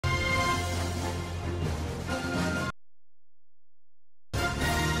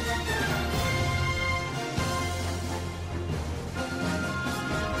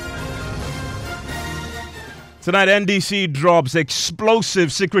Tonight, NDC drops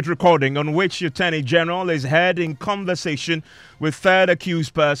explosive secret recording on which the Attorney General is heard in conversation with third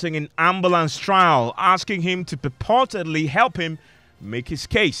accused person in ambulance trial, asking him to purportedly help him make his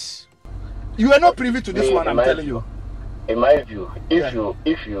case. You are not privy to this one, I'm telling you. In my view,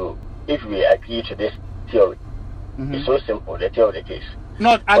 if we agree to this theory, it's so simple, the theory of the case.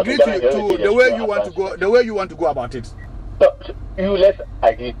 Not agree to the way you want to go, the way you want to go about it. So let's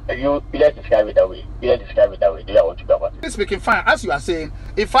agree. Let's describe it that way. Let's describe it that way. Do you want to go about it? Speaking fine, as you are saying,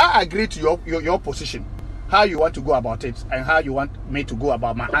 if I agree to your position, how you want to go about it, and how you want me to go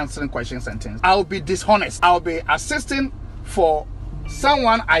about my answering questions and things, I'll be dishonest. I'll be assisting for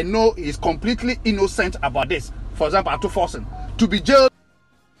someone I know is completely innocent about this. For example, to force him to be jailed.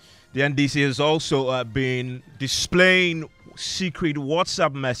 The NDC has also been displaying secret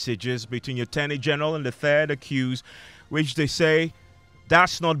WhatsApp messages between the Attorney General and the third accused, which they say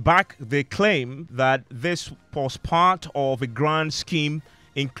that's not back. They claim that this was part of a grand scheme,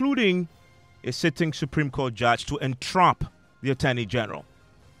 including a sitting Supreme Court judge, to entrap the Attorney General.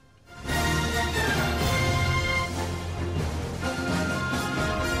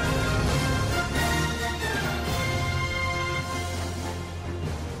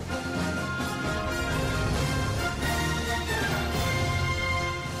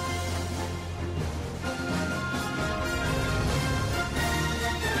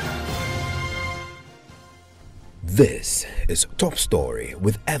 This is Top Story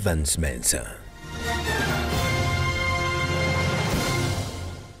with Evans Mensah.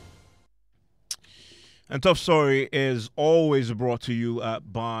 And Top Story is always brought to you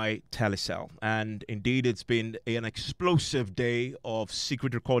by Telecel. And indeed, it's been an explosive day of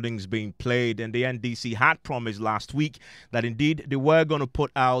secret recordings being played. And the NDC had promised last week that indeed they were going to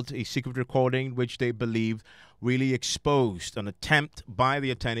put out a secret recording which they believed really exposed an attempt by the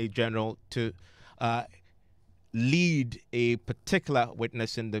Attorney General to lead a particular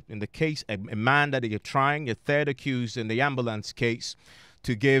witness in the case, a man that they are trying, a third accused in the ambulance case,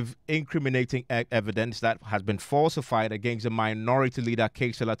 to give incriminating evidence that has been falsified against the minority leader,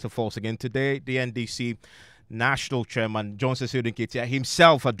 Case Letter False. Again, today, the NDC National Chairman, John Cecil Nketia,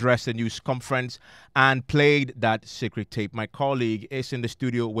 himself addressed a news conference and played that secret tape. My colleague is in the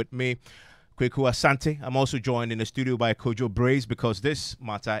studio with me, Kweku Asante. I'm also joined in the studio by Kojo Brace, because this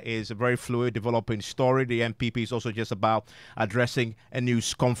matter is a very fluid, developing story. The MPP is also just about addressing a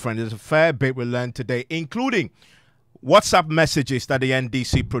news conference. There's a fair bit we learned today, including WhatsApp messages that the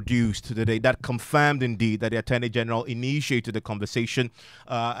NDC produced today that confirmed indeed that the Attorney General initiated the conversation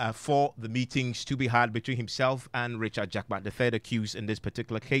for the meetings to be had between himself and Richard Jakpa, the third accused in this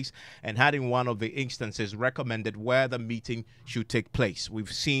particular case, and had in one of the instances recommended where the meeting should take place.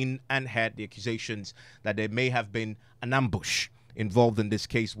 We've seen and heard the accusations that there may have been an ambush involved in this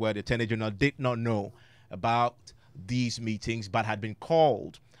case where the Attorney General did not know about these meetings but had been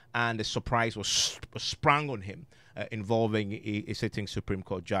called, and the surprise was sprung on him. Involving a sitting Supreme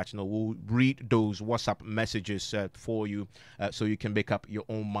Court judge. Now, we'll read those WhatsApp messages for you so you can make up your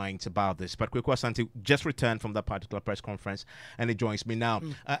own minds about this. But Kweku Asante just returned from that particular press conference, and he joins me now.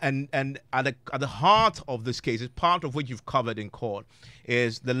 And at the heart of this case, is part of what you've covered in court,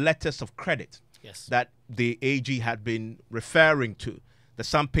 is the letters of credit that the AG had been referring to. That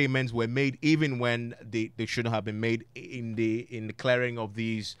some payments were made even when they shouldn't have been made in the clearing of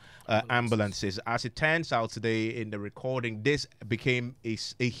these ambulances. As it turns out today in the recording, this became a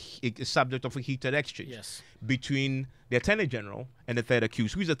subject of a heated exchange between the Attorney General and the third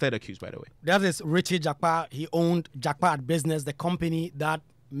accused. Who's the third accused, by the way? That is Richard Jakpa. He owned Jakpa Business, the company that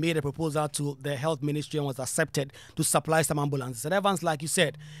made a proposal to the health ministry and was accepted to supply some ambulances. And Evans, like you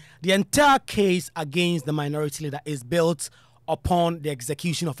said, the entire case against the minority leader is built upon the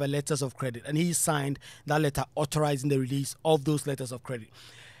execution of a letters of credit, and he signed that letter authorizing the release of those letters of credit.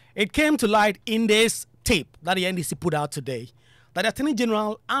 It came to light in this tape that the NDC put out today that the Attorney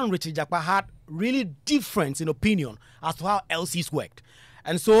General and Richard Jakpa had really difference in opinion as to how LCs worked.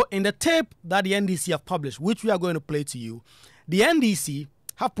 And so in the tape that the NDC have published, which we are going to play to you, the NDC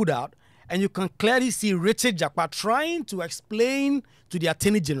have put out, and you can clearly see Richard Jakpa trying to explain to the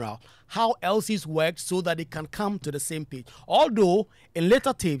Attorney General how LCs work so that they can come to the same page. Although in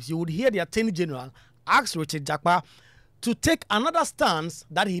later tapes, you would hear the Attorney General ask Richard Jakpa to take another stance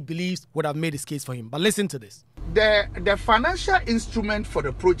that he believes would have made his case for him. But listen to this. The financial instrument for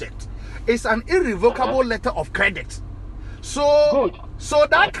the project is an irrevocable letter of credit. So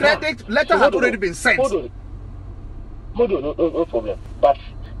that credit letter has already been sent. Hold on, no problem. But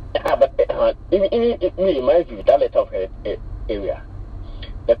in my view, that letter of credit area,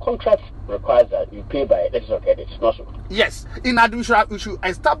 the contract requires that you pay by letters of credit, not so. Yes. In addition, we should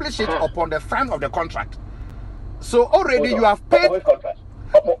establish it upon the front of the contract. So already you have paid.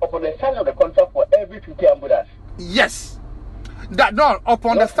 Upon the signing of the contract for every 50 ambulance. Yes. That no,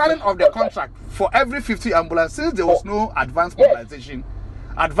 upon the signing of the contract for every 50 ambulance, since there was no advance mobilization,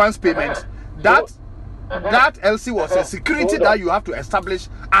 advance payment, that LC was a security that you have to establish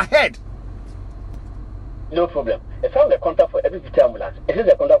ahead. No problem. It's on the contract for every 50 ambulance. Is it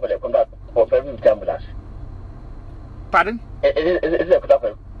the contract for every 50 ambulance? Pardon? Is it the contract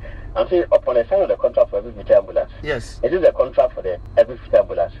for? I'm saying upon the signing of the contract for every 50 ambulance. Yes. Is it the contract for the every 50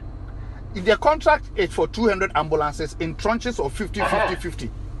 ambulance? The contract is for 200 ambulances in tranches of 50.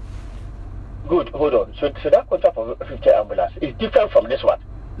 Good. Hold on. So that contract for 50 ambulance is different from this one.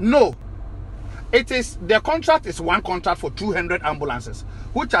 No. It is, the contract is one contract for 200 ambulances,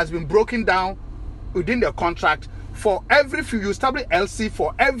 which has been broken down within the contract for every few. You establish LC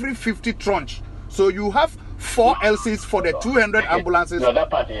for every 50 tranche. So you have 4 LCs for the 200 ambulances. No, that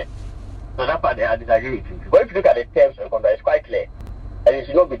part I disagree with you. But if you look at the terms of the contract, it's quite clear. And it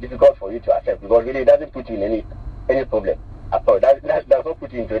should not be difficult for you to accept, because really it doesn't put you in any problem at all. That does not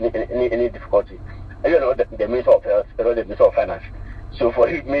put you into any difficulty. And you know the Minister of Health, the Minister of Finance. So for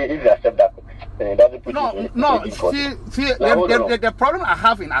me, if you accept that, then it doesn't put you in any difficulty. See, the problem I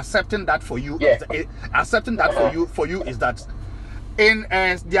have in accepting that for you, is that in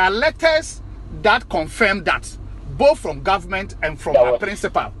there are letters that confirm that, both from government and from our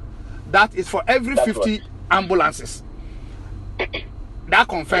principal, that is for every 50 ambulances. That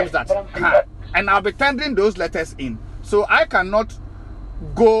confirms that. And I'll be tendering those letters in. So I cannot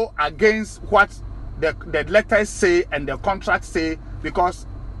go against what the letters say and the contracts say, because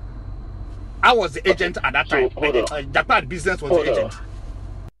I was the agent at that time. Jakpa Business was the agent.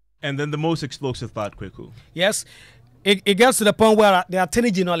 And then the most explosive part, Kweku. Yes. It gets to the point where the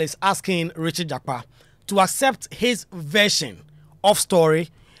Attorney General is asking Richard Jakpa to accept his version of story.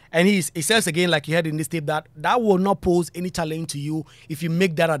 And he says again, like you heard in this tape, that will not pose any challenge to you if you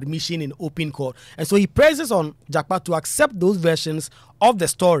make that admission in open court. And so he presses on Jakpa to accept those versions of the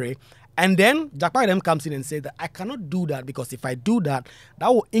story. And then Jakpa then comes in and says that I cannot do that, because if I do that, that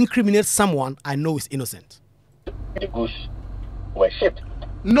will incriminate someone I know is innocent. The goods were shipped.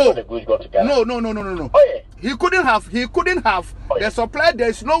 No. The goods got to Ghana. No. Oh, yeah. He couldn't have the supply. There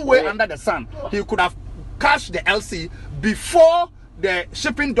is no way under the sun he could have cashed the LC before the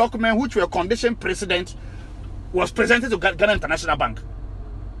shipping document, which were condition precedent, was presented to Ghana International Bank.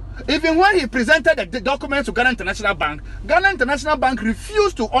 Even when he presented the documents to Ghana International Bank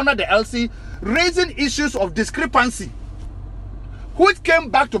refused to honor the LC, raising issues of discrepancy, which came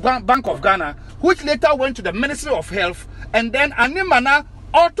back to Bank of Ghana, which later went to the Ministry of Health, and then Animana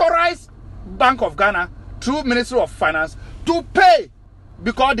authorized Bank of Ghana through Ministry of Finance to pay,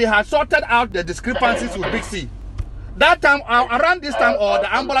 because they had sorted out the discrepancies with Big C. That time, around this time, or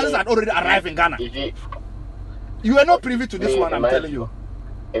the ambulances had already arrived in Ghana. You are not privy to this one, I'm telling you.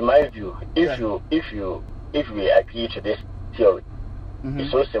 In my view, if we agree to this theory,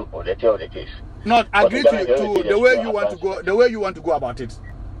 it's so simple, the theory of the case. Not agree to the way you want to go, the way you want to go about it.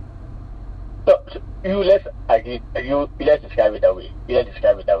 So let's agree. Let's describe it that way. Let's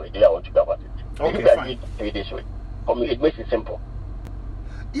describe it that way. Do you want to go about it? Okay, if you fine. agree this way, for me, it makes it simple.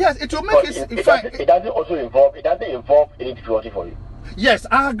 Yes, it will make it doesn't involve any difficulty for you. Yes,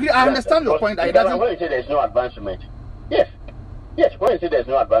 I agree. I understand your point. It doesn't. When you say there's no advance payment, yes. When you say there's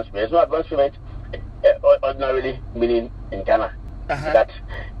no advance payment, ordinarily meaning in Ghana that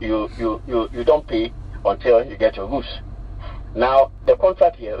you don't pay until you get your goods. Now the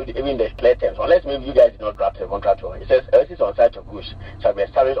contract here, even the clear terms, unless maybe you guys did not draft the contract, it says LCs on site of goods shall be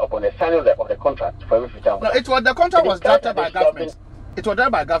established upon the signing of the contract for every future. No, the contract was drafted by government. It was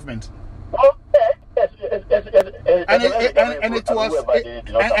done by government. Oh, yes. And it was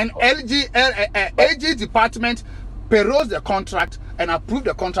AG department perused the contract and approved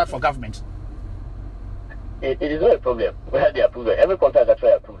the contract for government. It is not a problem where they approve it. Every contract is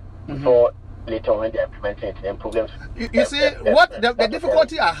actually approved before later when they are implementing it. Then problems. You see, what the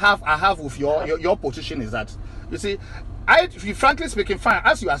difficulty I have with your position is that, you see, frankly speaking, fine,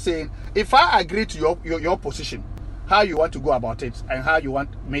 as you are saying, if I agree to your position, how you want to go about it and how you want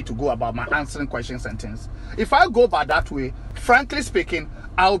me to go about my answering questions and things, if I go by that way, frankly speaking,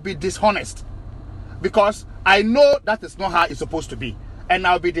 I'll be dishonest, because I know that is not how it's supposed to be, and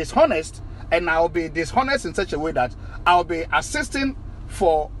I'll be dishonest in such a way that I'll be assisting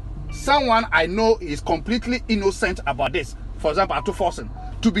for someone I know is completely innocent about this. For example, Atu Forsen,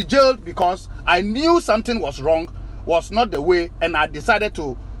 to be jailed because I knew something was wrong, was not the way, and I decided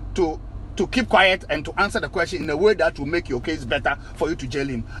to keep quiet and to answer the question in a way that will make your case better for you to jail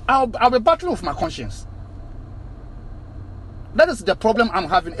him. I'll be battling with my conscience. That is the problem I'm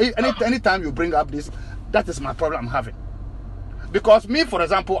having. Anytime you bring up this, That is my problem I'm having. Because me, for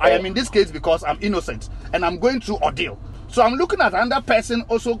example, I am in this case because I'm innocent and I'm going through ordeal. So I'm looking at another person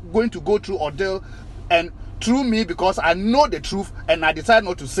also going to go through ordeal, and through me, because I know the truth and I decide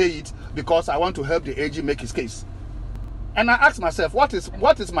not to say it because I want to help the AG make his case. And I ask myself, what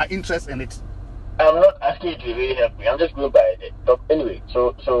is my interest in it? I'm not asking you to really help me. I'm just going by the top. Anyway,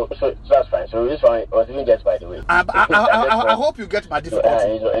 so that's fine. So this one was even just by the way. I hope you get my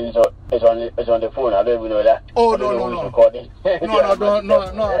difficulty. It's on the phone. I don't even know that. Oh, no.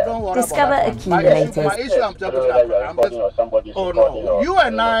 Don't worry Discover about it. My issue I'm talking about. Oh no, you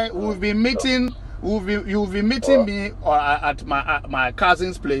and I will be meeting. You'll be meeting me at my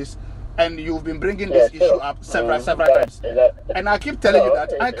cousin's place, and you've been bringing this issue up several times. And I keep telling you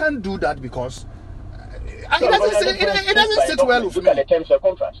that I can't do that because it doesn't sit well with me. Look at the terms of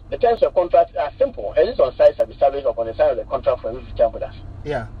contract. The terms of contract are simple. It is on sites have established upon the side of the contract for every term with us.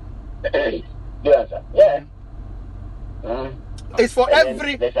 Yeah. Do you understand? Yeah. It's for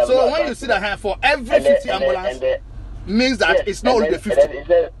every. So when you see that for every 50 ambulance, means that it's not only the 50.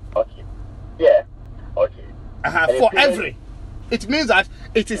 Okay. Yeah. Okay. For every. It means that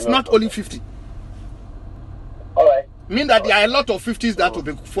it is not only 50. All right. Mean that there are a lot of 50s that will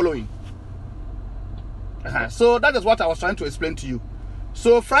be following. So that is what I was trying to explain to you.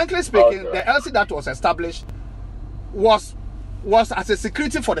 So frankly speaking, the LC that was established was as a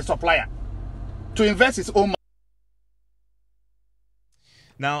security for the supplier to invest his own money.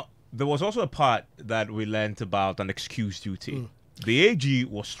 Now, there was also a part that we learned about an excuse duty. The AG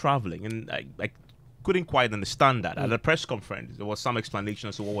was traveling, and I couldn't quite understand that. At the press conference, there was some explanation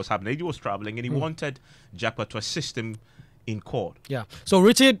as to what was happening. AG was traveling, and he wanted Jakpa to assist him in court. Yeah. So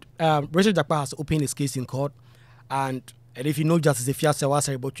Richard Jakpa has opened his case in court, and if you know Justice Ifya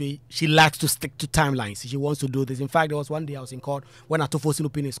Sewa, she likes to stick to timelines. She wants to do this. In fact, there was one day I was in court when Atofosin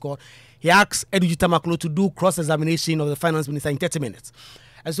opened his court. He asked Eduji Tamaklo to do cross-examination of the finance minister in 30 minutes.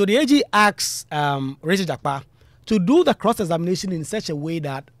 And so the AG asks Richard Jakpa to do the cross-examination in such a way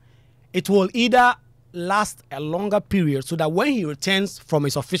that it will either last a longer period so that when he returns from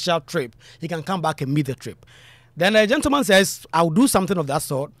his official trip, he can come back and meet the trip. Then the gentleman says, I'll do something of that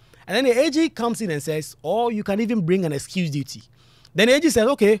sort. And then the AG comes in and says, oh, you can even bring an excuse duty. Then the AG says,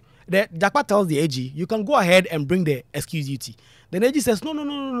 okay. The Jakpa tells the AG, you can go ahead and bring the excuse duty. Then the AG says, no,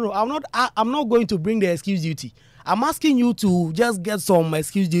 I'm not going to bring the excuse duty. I'm asking you to just get some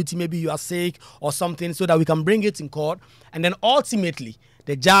excuse duty. Maybe you are sick or something so that we can bring it in court. And then ultimately,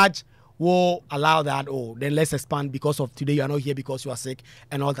 the judge will allow that. Oh, then let's expand because of today you are not here because you are sick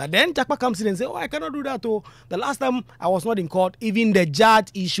and all that. Then Jakpa comes in and says, oh, I cannot do that. Oh, the last time I was not in court, even the judge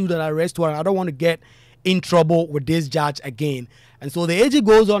issued an arrest warrant. I don't want to get in trouble with this judge again. And so the AG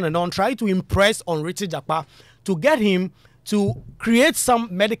goes on and on, trying to impress on Richard Jakpa to get him to create some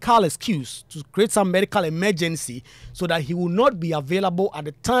medical excuse, to create some medical emergency so that he will not be available at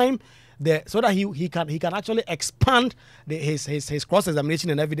the time, so that he can actually expand his cross-examination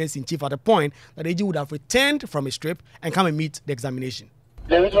and evidence in chief at the point that AG would have returned from his trip and come and meet the examination.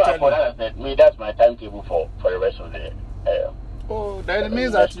 The reason for that is that that's my timetable for the rest of the oh, that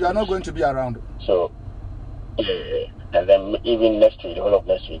means that you are not going to be around. So, yeah. And then even next week, the whole of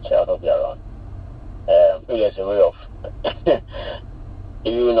next week, I'll not be around. There's a way of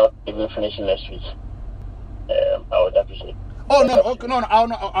if you will not even finishing next week, I would appreciate. Oh no, okay, no,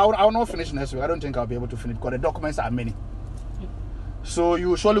 I'll not finish next week. I don't think I'll be able to finish because the documents are many. So you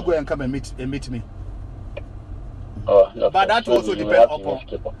will surely go and come and meet me. Oh, no, but that will also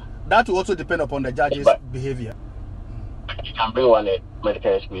depend upon the judge's behavior. You can bring one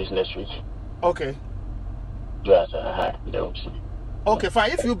medical experience next week. Okay. Okay,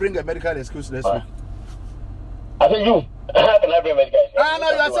 fine. If you bring a medical excuse next week. I said you. How can I bring medical excuse? No,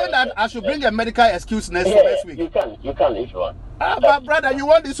 you are saying that I should bring a medical excuse next week. You can if you want. But brother, you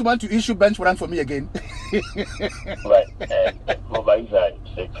want this woman to issue bench warrant for me again? Right.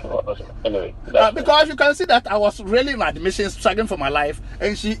 Anyway. Because you can see that I was really in admission, struggling for my life,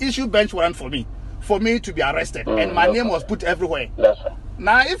 and she issued bench warrant for me to be arrested, and my name was put everywhere. That's right.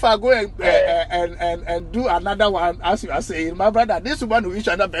 Now, if I go and do another one, as you are saying, my brother, this woman will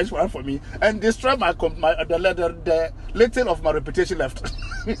issue another bench warrant for me and destroy the little of my reputation left.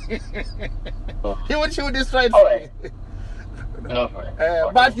 She will destroy it for me. No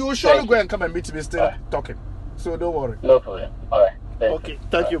problem. But you will surely go and come and meet me still talking. So don't worry. No problem. All right. Okay.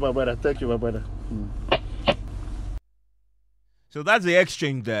 Thank you, my brother. Thank you, my brother. So that's the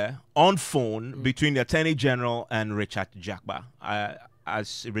exchange there on phone between the Attorney General and Richard Jakpa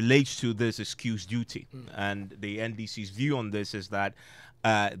as it relates to this excuse duty. And the NDC's view on this is that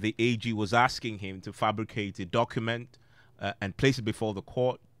the AG was asking him to fabricate a document and place it before the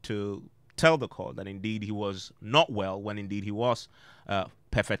court to tell the court that indeed he was not well when indeed he was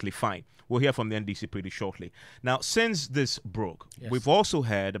perfectly fine. We'll hear from the NDC pretty shortly. Now, since this broke, we've also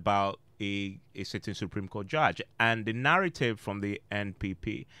heard about a sitting Supreme Court judge, and the narrative from the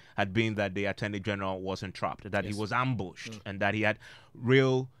NPP had been that the Attorney General was entrapped, that he was ambushed, and that he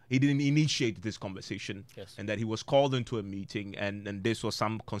didn't initiate this conversation, and that he was called into a meeting, and this was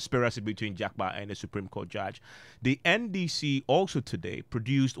some conspiracy between Jakpa and a Supreme Court judge. The NDC also today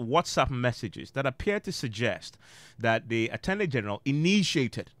produced WhatsApp messages that appear to suggest that the Attorney General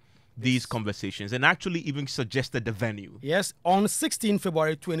initiated these conversations and actually even suggested the venue. Yes, on 16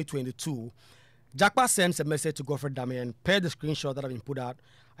 February 2022, Jakpa sends a message to Godfrey Dame, and per the screenshot that have been put out,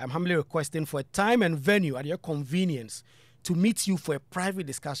 I am humbly requesting for a time and venue at your convenience to meet you for a private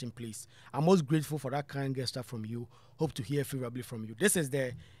discussion, please. I'm most grateful for that kind gesture from you. Hope to hear favorably from you. This is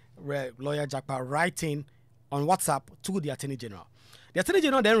the lawyer Jakpa writing on WhatsApp to the Attorney General. The Attorney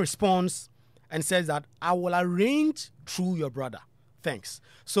General then responds and says that I will arrange through your brother. Thanks.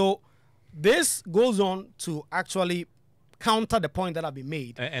 So this goes on to actually counter the point that have been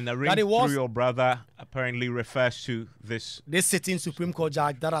made. And arrange through your brother apparently refers to this sitting Supreme Court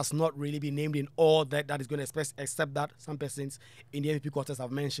judge that has not really been named in all that is going to express, except that some persons in the NPP quarters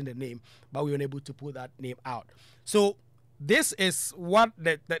have mentioned the name, but we were unable to put that name out. So this is what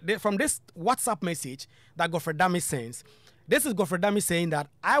from this WhatsApp message that Godfrey Dame sends. This is Godfrey Dame saying that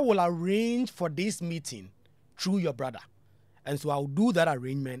I will arrange for this meeting through your brother. And so I'll do that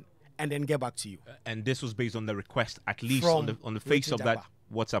arrangement and then get back to you. And this was based on the request, at least on the face of that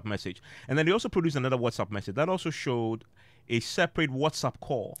WhatsApp message. And then they also produced another WhatsApp message that also showed a separate WhatsApp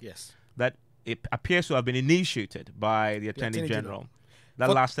call. Yes. That it appears to have been initiated by the Attorney General. That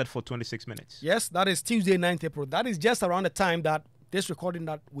lasted for 26 minutes. Yes, that is Tuesday, 9th April. That is just around the time that this recording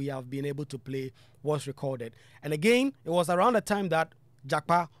that we have been able to play was recorded. And again, it was around the time that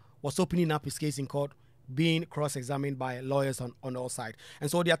Jakpa was opening up his case in court, being cross-examined by lawyers on all sides.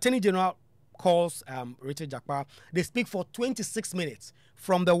 And so the Attorney General calls Richard Jakpa. They speak for 26 minutes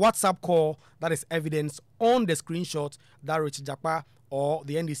from the WhatsApp call that is evidence on the screenshot that Richard Jakpa or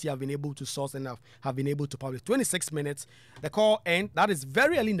the NDC have been able to source and have been able to publish. 26 minutes. The call ends. That is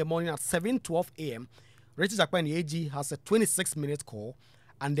very early in the morning at 7:12 a.m. Richard Jakpa and the AG has a 26-minute call.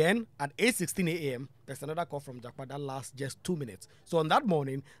 And then at 8:16 a.m., there's another call from Jakpa that lasts just 2 minutes. So on that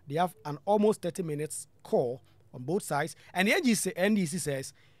morning, they have an almost 30 minutes call on both sides. And the NDC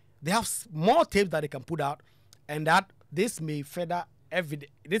says they have more tapes that they can put out, and that this is further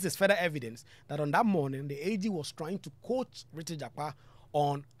evidence that on that morning, the AG was trying to coach Richard Jakpa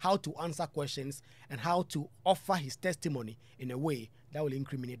on how to answer questions and how to offer his testimony in a way that will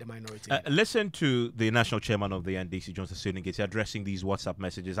incriminate the minority. Listen to the national chairman of the NDC, Johnson Suningate, addressing these WhatsApp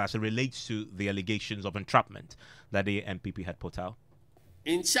messages as it relates to the allegations of entrapment that the NPP had put out.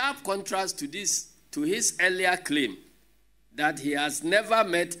 In sharp contrast to his earlier claim that he has never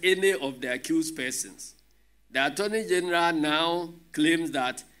met any of the accused persons, the Attorney General now claims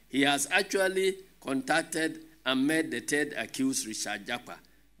that he has actually contacted and met the third accused, Richard Jakpa,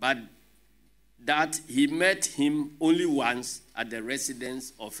 but that he met him only once at the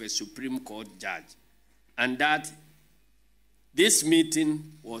residence of a Supreme Court judge, and that this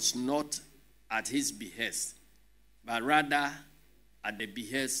meeting was not at his behest, but rather at the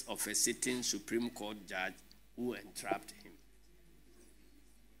behest of a sitting Supreme Court judge who entrapped him.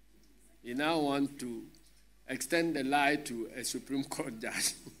 He now wants to extend the lie to a Supreme Court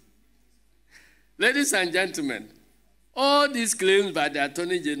judge. Ladies and gentlemen, all these claims by the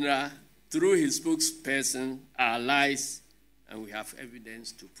Attorney General through his spokesperson are lies, and we have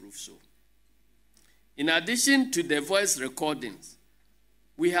evidence to prove so. In addition to the voice recordings,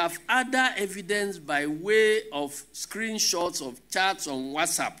 we have other evidence by way of screenshots of chats on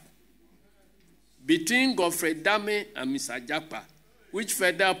WhatsApp between Godfrey Dame and Mr. Jakpa, which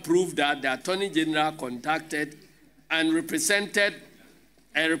further proved that the Attorney General contacted and represented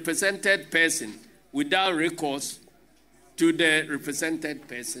a represented person without recourse to the represented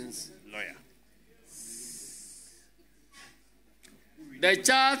person's lawyer. The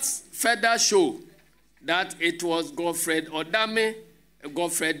charts further show that it was Godfrey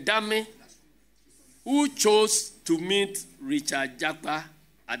Dame who chose to meet Richard Jakpa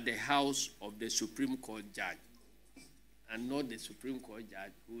at the house of the Supreme Court judge, and not the Supreme Court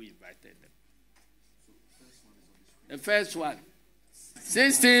judge who invited them. The first one,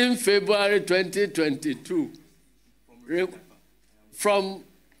 16 February 2022, from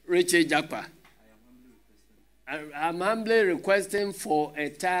Richard Jakpa. I'm humbly requesting for a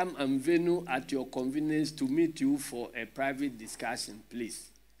time and venue at your convenience to meet you for a private discussion, please.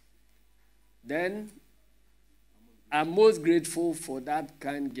 Then, I'm most grateful for that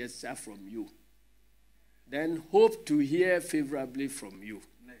kind gesture from you. Then hope to hear favorably from you.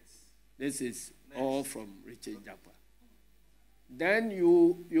 This is all from Richard Jakpa. Then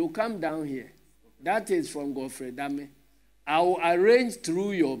you come down here. That is from Godfrey Dame. I will arrange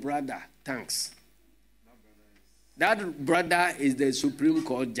through your brother. Thanks. That brother is the Supreme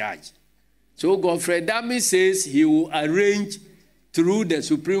Court judge. So Godfrey Dame says he will arrange through the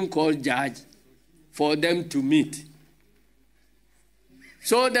Supreme Court judge for them to meet.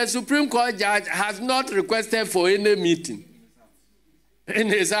 So the Supreme Court judge has not requested for any meeting in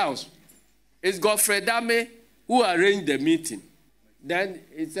his house. It's Godfrey Dame who arranged the meeting. Then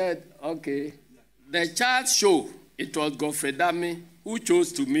he said, okay, the charts show it was Godfrey Dame who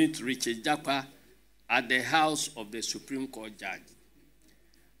chose to meet Richard Jakpa at the house of the Supreme Court judge.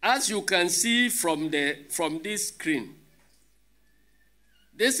 As you can see from this screen,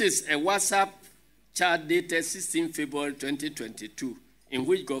 this is a WhatsApp chat dated 16 February 2022, in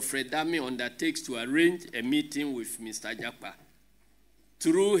which Godfrey Dame undertakes to arrange a meeting with Mr. Jakpa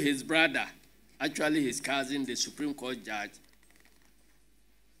through his brother, actually his cousin, the Supreme Court judge,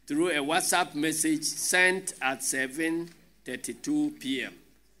 through a WhatsApp message sent at 7:32 p.m.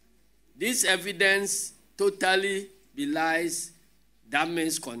 This evidence totally belies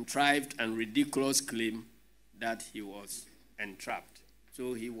Dame's contrived and ridiculous claim that he was entrapped.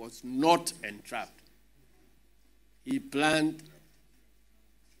 So he was not entrapped. He planned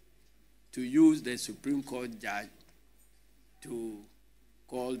to use the Supreme Court judge to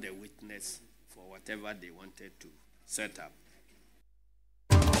call the witness for whatever they wanted to set up.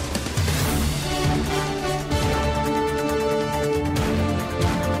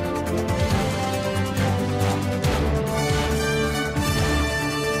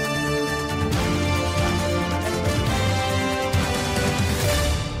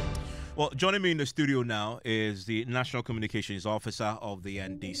 Well, joining me in the studio now is the National Communications Officer of the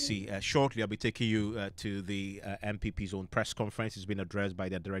NDC. Shortly, I'll be taking you to the MPP's own press conference. It's been addressed by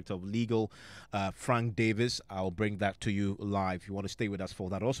the Director of Legal, Frank Davis. I'll bring that to you live. You want to stay with us for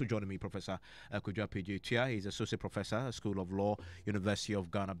that. Also joining me, Professor Jakpa Tia. He's Associate Professor at School of Law, University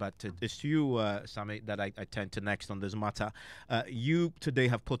of Ghana. But it's to you, Sami, that I tend to next on this matter. You today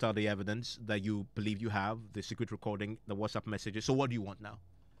have put out the evidence that you believe you have, the secret recording, the WhatsApp messages. So what do you want now?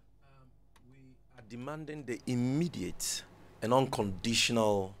 Demanding the immediate and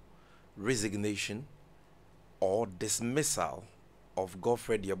unconditional resignation or dismissal of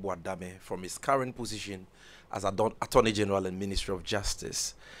Godfrey Dame from his current position as Attorney General and Minister of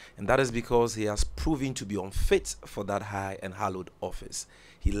Justice. And that is because he has proven to be unfit for that high and hallowed office.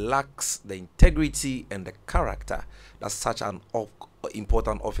 He lacks the integrity and the character that such an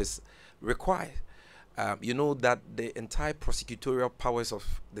important office requires. You know that the entire prosecutorial powers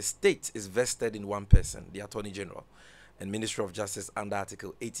of the state is vested in one person, the Attorney General and Minister of Justice, under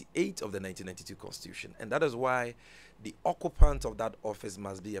Article 88 of the 1992 Constitution. And that is why the occupant of that office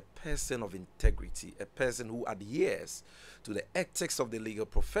must be a person of integrity, a person who adheres to the ethics of the legal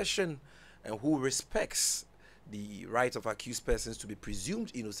profession and who respects the right of accused persons to be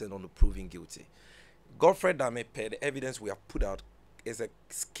presumed innocent on proving guilty. Godfrey Dame, per the evidence we have put out, is a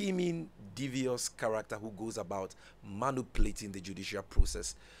scheming, devious character who goes about manipulating the judicial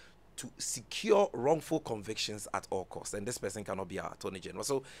process to secure wrongful convictions at all costs. And this person cannot be our Attorney General.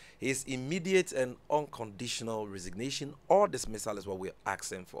 So his immediate and unconditional resignation or dismissal is what we're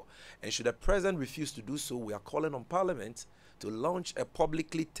asking for. And should the President refuse to do so, we are calling on Parliament to launch a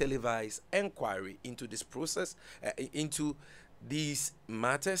publicly televised inquiry into this process, into these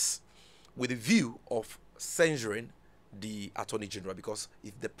matters, with a view of censuring the Attorney General, because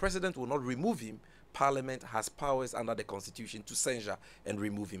if the President will not remove him, Parliament has powers under the Constitution to censure and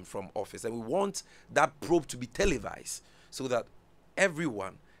remove him from office. And we want that probe to be televised so that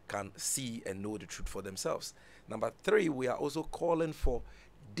everyone can see and know the truth for themselves. Number 3, we are also calling for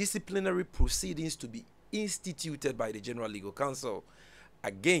disciplinary proceedings to be instituted by the General Legal Counsel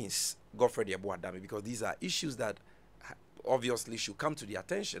against Godfrey Dame, because these are issues that obviously should come to the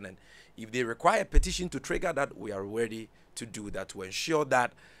attention, and if they require a petition to trigger that, we are ready to do that to ensure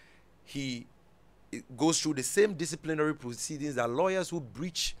that he goes through the same disciplinary proceedings that lawyers who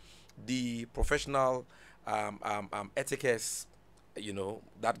breach the professional etiquette, you know,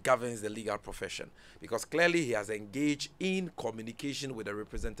 that governs the legal profession, because clearly he has engaged in communication with a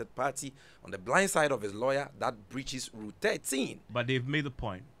represented party on the blind side of his lawyer that breaches Rule 13. But they've made the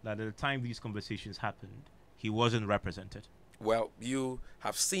point that at the time these conversations happened, he wasn't represented. Well, you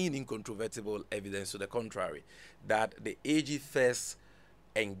have seen incontrovertible evidence to the contrary, that the AG first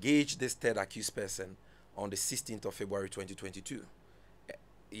engaged this third accused person on the 16th of February 2022.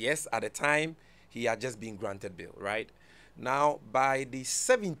 Yes, at the time, he had just been granted bail, right? Now, by the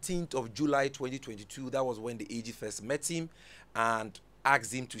 17th of July 2022, that was when the AG first met him and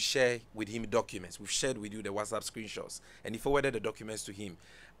asked him to share with him documents. We've shared with you the WhatsApp screenshots, and he forwarded the documents to him.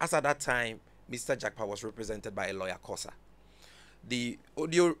 As at that time, Mr. Jakpa was represented by a lawyer, Kosa. The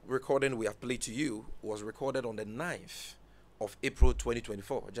audio recording we have played to you was recorded on the 9th of April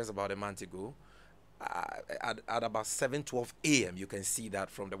 2024, just about a month ago. At about 7:12 a.m. you can see that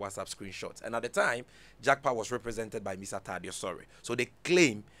from the WhatsApp screenshots. And at the time, Jakpa was represented by Mr. Tadio Sorry. So they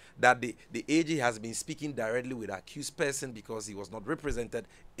claim that the AG has been speaking directly with the accused person because he was not represented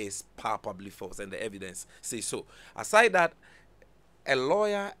is palpably false, and the evidence says so. Aside that, a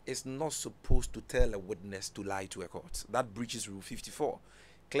lawyer is not supposed to tell a witness to lie to a court. That breaches Rule 54.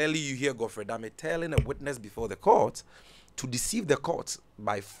 Clearly, you hear Godfrey Dame telling a witness before the court to deceive the court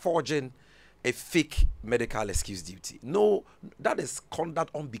by forging a fake medical excuse duty. No, that is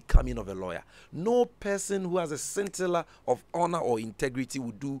conduct unbecoming of a lawyer. No person who has a scintilla of honor or integrity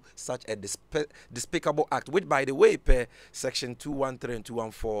would do such a despicable act, which, by the way, per Section 213 and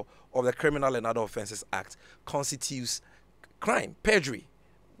 214 of the Criminal and Other Offences Act, constitutes crime, perjury,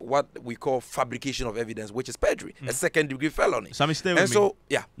 what we call fabrication of evidence, which is perjury, a second-degree felony. Sami, stay with me. So,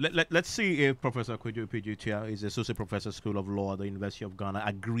 yeah. Let's see if Professor Kweju Pijutia, is Associate Professor, School of Law at the University of Ghana,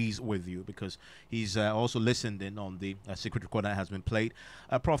 agrees with you, because he's also listened in on the secret recorder that has been played.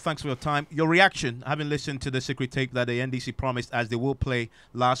 Prof, thanks for your time. Your reaction, having listened to the secret tape that the NDC promised, as they will play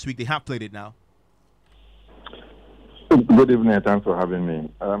last week, they have played it now. Good evening, thanks for having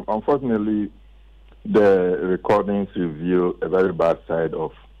me. Unfortunately, the recordings reveal a very bad side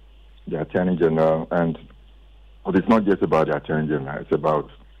of the Attorney General, and it's not just about the Attorney General, it's about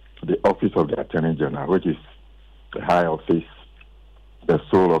the office of the Attorney General, which is the high office, the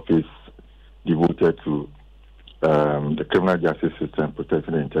sole office devoted to the criminal justice system,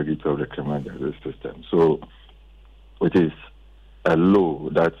 protecting the integrity of the criminal justice system. So it is a law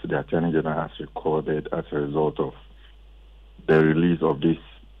that the Attorney General has recorded as a result of the release of this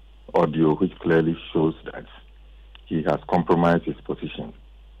audio, which clearly shows that he has compromised his position.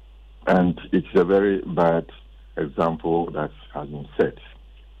 And it's a very bad example that has been set,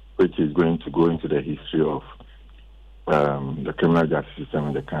 which is going to go into the history of the criminal justice system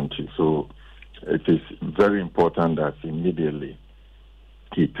in the country. So it is very important that immediately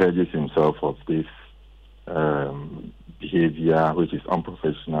he purges himself of this behavior, which is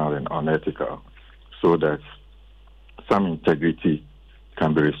unprofessional and unethical, so that some integrity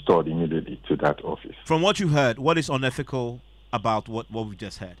can be restored immediately to that office. From what you heard, what is unethical about what we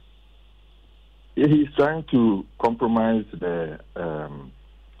just heard? He's trying to compromise the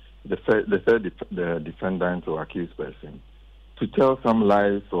defendant or accused person to tell some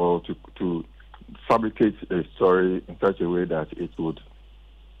lies or to fabricate a story in such a way that it would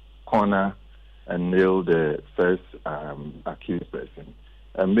corner and nail the first accused person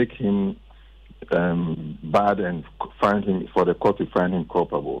and make him bad and find him for the court to find him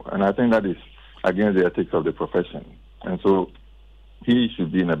culpable. And I think that is against the ethics of the profession. And so he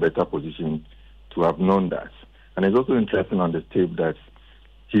should be in a better position to have known that. And it's also interesting on the tape that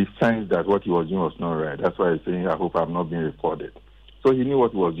he sensed that what he was doing was not right. That's why he's saying, I hope I'm not being recorded. So he knew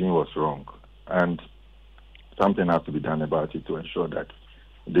what he was doing was wrong. And something has to be done about it to ensure that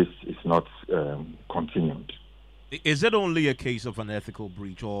this is not continued. Is it only a case of an ethical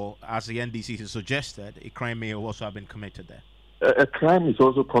breach, or, as the NDC has suggested, a crime may also have been committed there? A crime is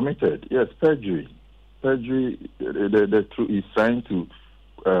also committed. Yes, perjury. Perjury, the truth is trying to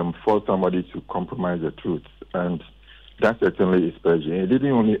force somebody to compromise the truth, and that certainly is perjury. It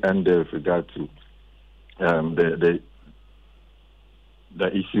didn't only end there with regard to the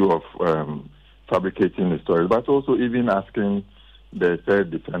issue of fabricating the story, but also even asking the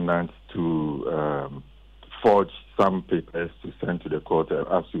third defendant to forge some papers to send to the court so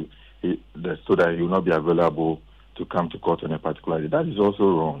that he will not be available to come to court on a particular day. That is also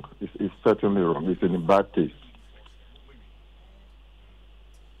wrong. It's certainly wrong. It's in bad taste.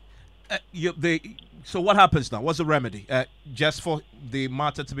 So what happens now? What's the remedy? Just for the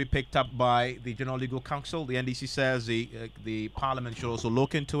matter to be picked up by the General Legal Counsel, the NDC says the Parliament should also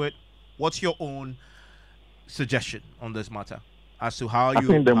look into it. What's your own suggestion on this matter as to how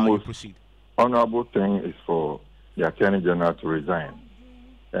you proceed? Honorable thing is for the Attorney General to resign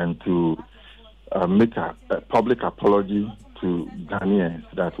and to make a public apology to Ghanaians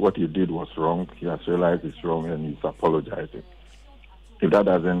that what he did was wrong. He has realized it's wrong and he's apologizing. If that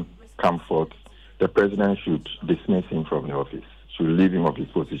doesn't come forth, the president should dismiss him from the office, should leave him of his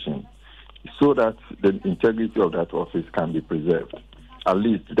position, so that the integrity of that office can be preserved. At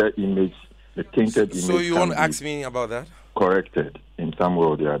least the image, the tainted image. So you want to ask me about that? Corrected in some way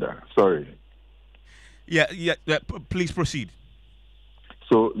or the other. Sorry. Please proceed.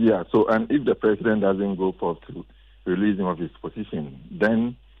 So, and if the president doesn't go forth to release him of his position,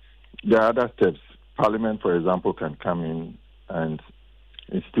 then there are other steps. Parliament, for example, can come in and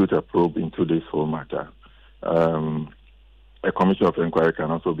institute a probe into this whole matter. A commission of inquiry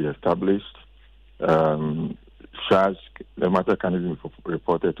can also be established. The matter can even be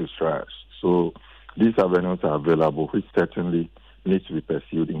reported to SRAS. So these avenues are available, which certainly needs to be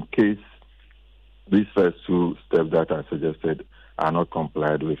pursued in case these first two steps that are suggested are not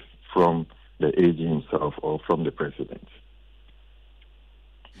complied with from the AG himself or from the president.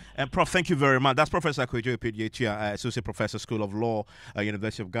 And Prof, thank you very much. That's Professor Kwejo Epidietia, Associate Professor, School of Law,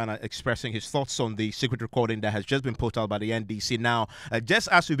 University of Ghana, expressing his thoughts on the secret recording that has just been put out by the NDC. Now, just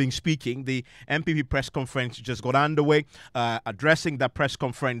as we've been speaking, the MPP press conference just got underway. Addressing that press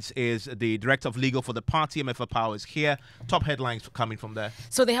conference is the Director of Legal for the party, MFA Powers, here. Top headlines coming from there.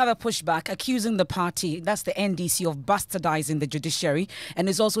 So they have a pushback accusing the party, that's the NDC, of bastardizing the judiciary and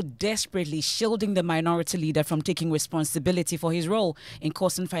is also desperately shielding the minority leader from taking responsibility for his role in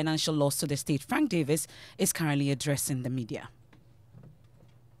causing financial loss to the state. Frank Davis is currently addressing the media.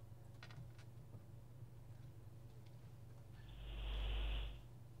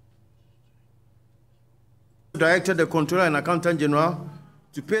 Directed the Controller and Accountant General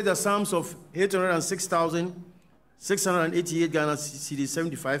to pay the sums of 806,688 Ghana cedis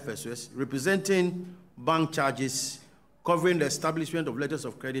 75 pesos, representing bank charges covering the establishment of letters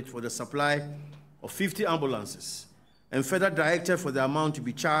of credit for the supply of 50 ambulances, and further directed for the amount to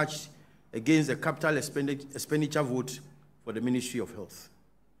be charged against the capital expenditure vote for the Ministry of Health.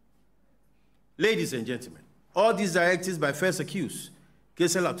 Ladies and gentlemen, all these directives by first accused,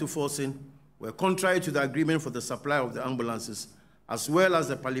 Kesel Atuforsen, were contrary to the agreement for the supply of the ambulances, as well as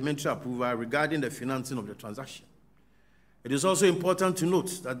the parliamentary approval regarding the financing of the transaction. It is also important to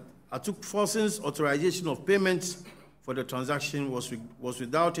note that Atuforsen's authorization of payments for the transaction was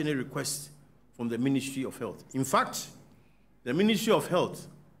without any request from the Ministry of Health. In fact, the Ministry of Health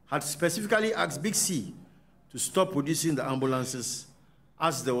had specifically asked Big C to stop producing the ambulances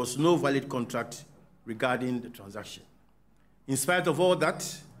as there was no valid contract regarding the transaction. In spite of all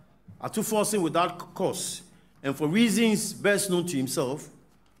that, Atuforsen, without cause and for reasons best known to himself,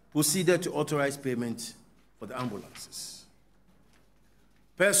 proceeded to authorize payment for the ambulances.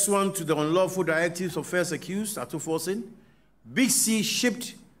 Pursuant to the unlawful directives of first accused, Atuforsen, Big C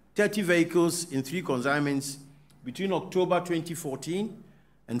shipped 30 vehicles in 3 consignments between October 2014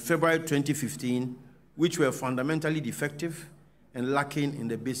 and February 2015, which were fundamentally defective and lacking in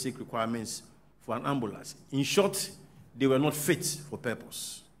the basic requirements for an ambulance. In short, they were not fit for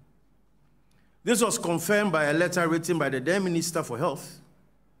purpose. This was confirmed by a letter written by the then Minister for Health,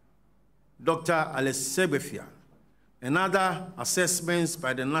 Dr. Alessegbefia, and other assessments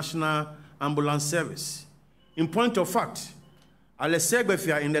by the National Ambulance Service. In point of fact,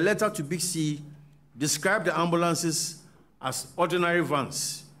 Alessegbefia, in the letter to Big C, described the ambulances as ordinary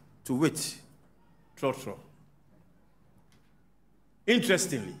vans, to wit, trotro.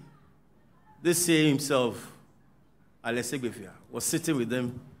 Interestingly, this same himself, Alessegbefia, was sitting with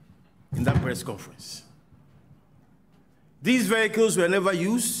them in that press conference. These vehicles were never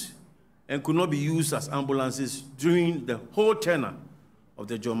used and could not be used as ambulances during the whole tenure of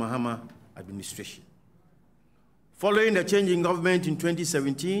the John Mahama administration. Following the change in government in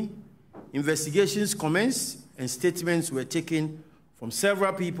 2017, investigations commenced and statements were taken from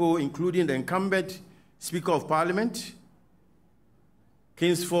several people, including the incumbent Speaker of Parliament,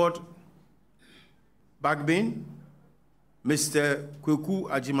 Kingsford Bagbin, Mr. Kweku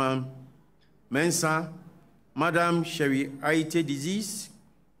Ajiman Mensa, Madam Sherry Aite Disease,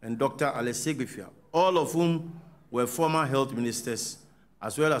 and Dr. Alessegbefia, all of whom were former health ministers,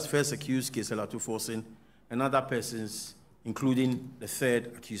 as well as first accused Kesel Atuforsen and other persons, including the third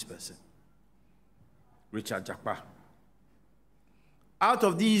accused person, Richard Jakpa. Out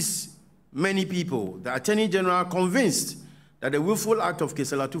of these many people, the Attorney General, convinced that the willful act of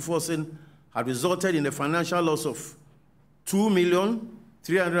Kesel Atuforsen had resulted in a financial loss of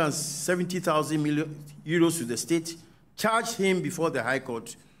 2,370,000 euros to the state, charged him before the High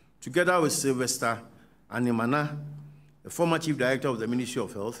Court, together with Sylvester Animana, the former Chief Director of the Ministry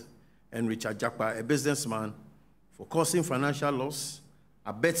of Health, and Richard Jakpa, a businessman, for causing financial loss,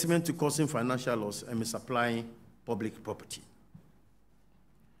 abetment to causing financial loss, and misapplying public property.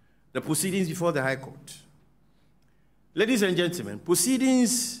 The proceedings before the High Court. Ladies and gentlemen,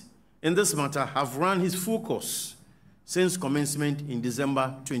 proceedings in this matter have run its full course since commencement in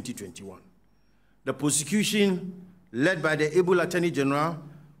December 2021. The prosecution, led by the able Attorney General,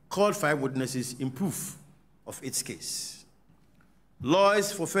 called 5 witnesses in proof of its case.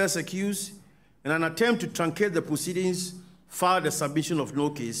 Lawyers for first accused in an attempt to truncate the proceedings, filed a submission of no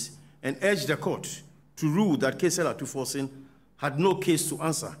case and urged the court to rule that Kesel Atuforsen had no case to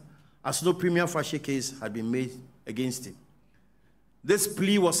answer, as no prima facie case had been made against him. This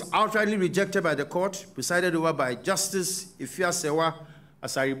plea was outrightly rejected by the court, presided over by Justice Ifia Sewa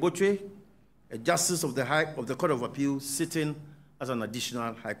Asaribotre, a justice of the Court of Appeal sitting as an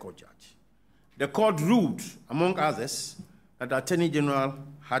additional High Court judge. The court ruled, among others, that the Attorney General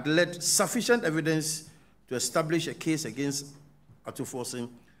had led sufficient evidence to establish a case against Atuforsen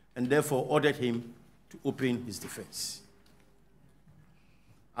and therefore ordered him to open his defense.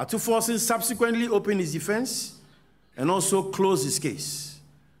 Atuforsen subsequently opened his defense and also closed his case.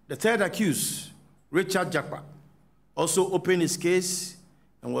 The third accused, Richard Jakpa, also opened his case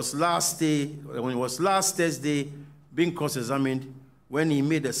and was last Thursday being cross-examined when he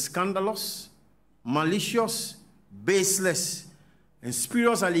made a scandalous, malicious, baseless, and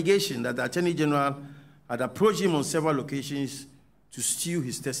spurious allegation that the Attorney General had approached him on several occasions to skew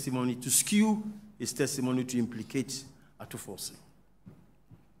his testimony to implicate Atuforsen.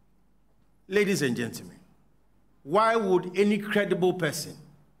 Ladies and gentlemen, why would any credible person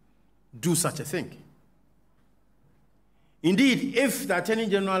do such a thing? Indeed, if the Attorney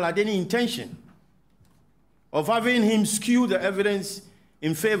General had any intention of having him skew the evidence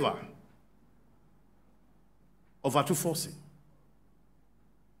in favor of Atuforsen,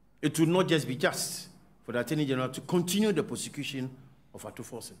 it would not just be just for the Attorney General to continue the prosecution of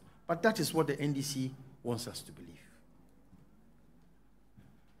Atuforsen, but that is what the NDC wants us to believe.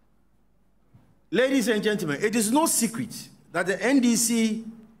 Ladies and gentlemen, it is no secret that the NDC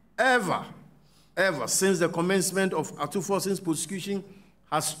ever since the commencement of Atuforsen's prosecution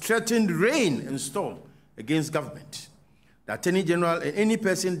has threatened rain and storm against government, the Attorney General, and any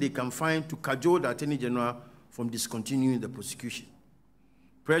person they can find to cajole the Attorney General from discontinuing the prosecution.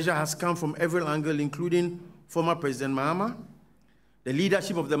 Pressure has come from every angle, including former President Mahama, the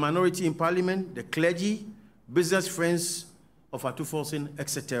leadership of the minority in Parliament, the clergy, business friends of Atuforsen,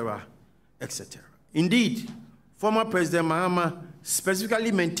 etc., etc. Indeed, former President Mahama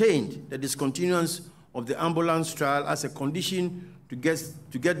specifically maintained the discontinuance of the ambulance trial as a condition to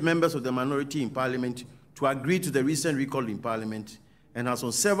get members of the minority in Parliament to agree to the recent recall in Parliament, and has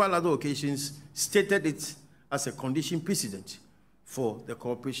on several other occasions stated it as a condition precedent for the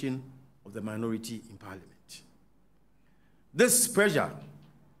cooperation of the minority in Parliament. This pressure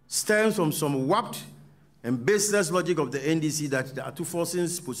stems from some warped and baseless logic of the NDC that the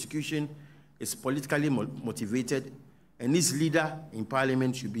Atuforsen's prosecution is politically motivated and its leader in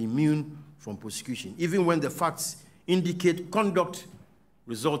Parliament should be immune from prosecution, even when the facts indicate conduct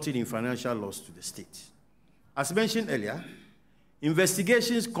resulting in financial loss to the state. As mentioned earlier,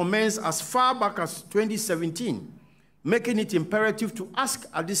 investigations commenced as far back as 2017, making it imperative to ask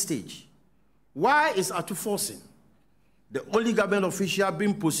at this stage, why is Atuforsen, the only government official,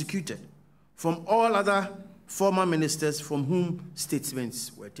 being prosecuted from all other former ministers from whom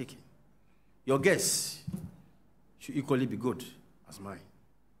statements were taken? Your guess should equally be good as mine.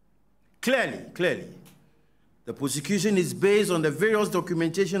 Clearly, the prosecution is based on the various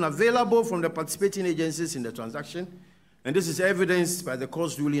documentation available from the participating agencies in the transaction, and this is evidenced by the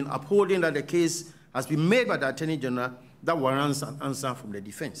court's ruling upholding that the case has been made by the Attorney General that warrants an answer from the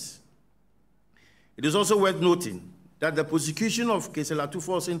defense. It is also worth noting that the prosecution of Kesel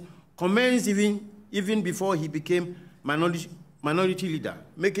Atuforsen commenced even before he became minority leader,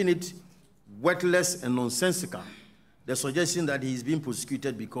 making it worthless and nonsensical, the suggestion that he is being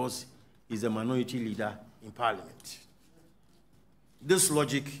prosecuted because he's a minority leader in Parliament. This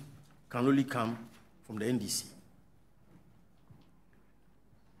logic can only come from the NDC.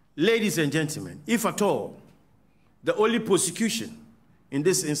 Ladies and gentlemen, if at all, the only prosecution in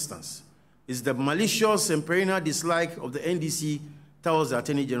this instance is the malicious and perennial dislike of the NDC towards the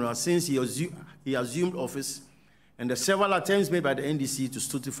Attorney General since he assumed office, and the several attempts made by the NDC to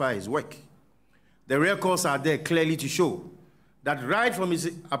stultify his work. The records are there clearly to show that right from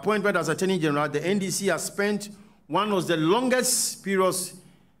his appointment as Attorney General, the NDC has spent one of the longest periods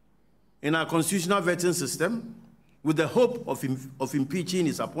in our constitutional vetting system with the hope of impeaching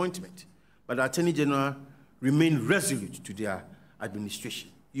his appointment. But the Attorney General remained resolute to their administration.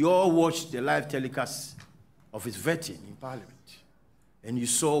 You all watched the live telecast of his vetting in Parliament, and you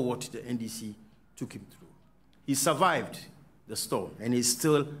saw what the NDC took him through. He survived the storm, and he's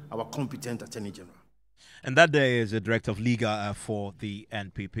still our competent Attorney General. And that day is the director of Liga for the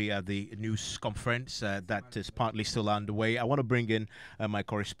NPP at the news conference that is partly still underway. I want to bring in my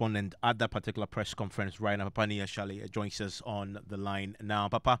correspondent at that particular press conference right now. Papa Nia Shali joins us on the line now,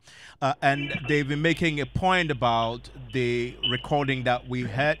 Papa. And they've been making a point about the recording that we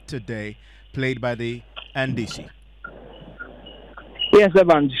heard today played by the NDC? Yes,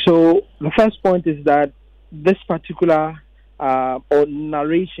 Evan. So the first point is that this particular or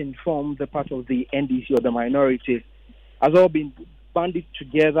narration from the part of the NDC or the minority has all been banded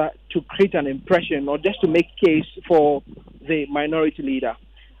together to create an impression or just to make case for the minority leader.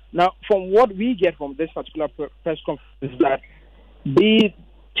 Now, from what we get from this particular press conference is that the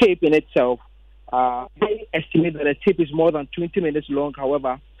tape in itself, they estimate that the tape is more than 20 minutes long.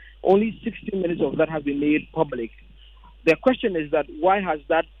 However, only 16 minutes of that has been made public. The question is that why has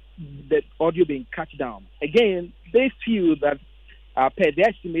the audio been cut down? Again, they feel that per their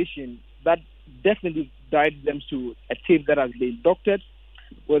estimation, that definitely guides them to a tape that has been doctored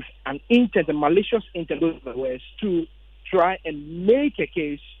with an intent, a malicious intent, those are the words, to try and make a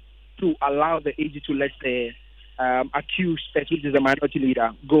case to allow the AG to let the accused, which is the minority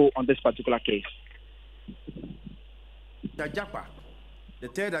leader, go on this particular case. Jakpa, the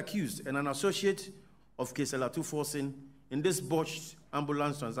third accused and an associate of Kesela 2 in this botched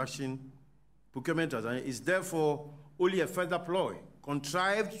ambulance procurement transaction is therefore only a further ploy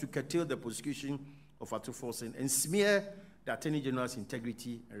contrived to curtail the prosecution of Atu and smear the Attorney General's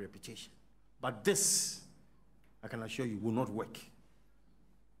integrity and reputation. But this, I can assure you, will not work.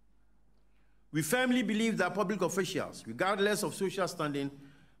 We firmly believe that public officials, regardless of social standing,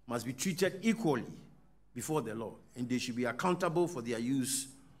 must be treated equally before the law, and they should be accountable for their use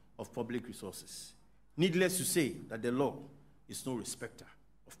of public resources. Needless to say that the law is no respecter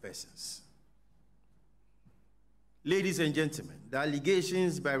of persons. Ladies and gentlemen, the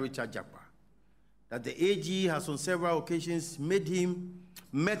allegations by Richard Jakpa that the AG has on several occasions met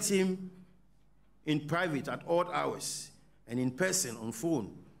him in private at odd hours and in person on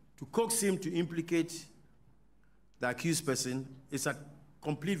phone to coax him to implicate the accused person is a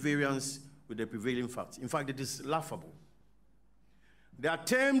complete variance with the prevailing facts. In fact, it is laughable. The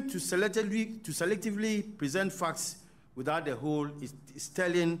attempt to selectively present facts without the whole is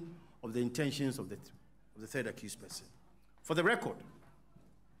telling of the intentions of the third accused person. For the record,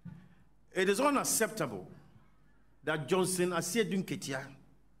 it is unacceptable that Johnson Asiedun Ketia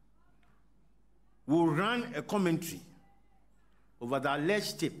will run a commentary over the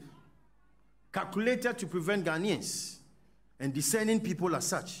alleged tape calculated to prevent Ghanaians and discerning people as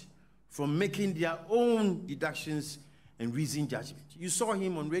such from making their own deductions and reasoned judgment. You saw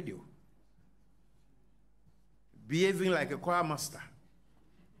him on radio, behaving like a choir master.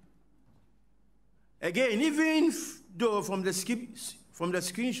 Again, even though from the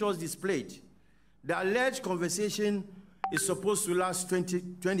screenshots displayed, the alleged conversation is supposed to last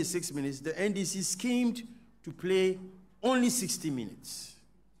 26 minutes, the NDC schemed to play only 60 minutes.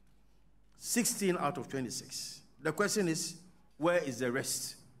 16 out of 26. The question is, where is the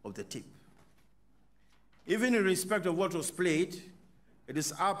rest of the tape? Even in respect of what was played, it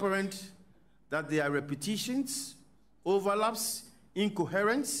is apparent that there are repetitions, overlaps,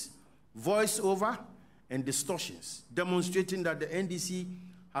 incoherence, voiceover, and distortions, demonstrating that the NDC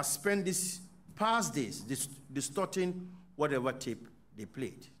has spent these past days distorting whatever tape they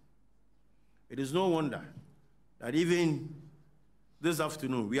played. It is no wonder that even this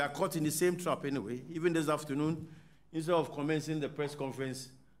afternoon, we are caught in the same trap anyway. Even this afternoon, instead of commencing the press conference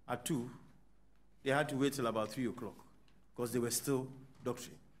at 2, they had to wait till about 3 o'clock because they were still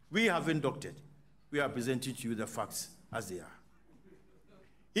doctoring. We haven't doctored. We are presenting to you the facts as they are.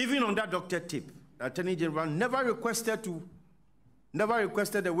 Even on that doctored tape, the Attorney General never requested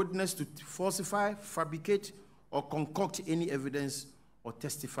the witness to falsify, fabricate, or concoct any evidence or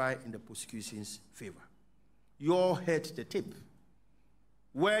testify in the prosecution's favor. You all heard the tape.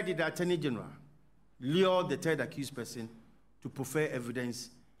 Where did the Attorney General lure the third accused person to prefer evidence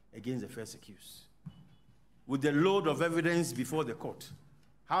against the first accused? With the load of evidence before the court,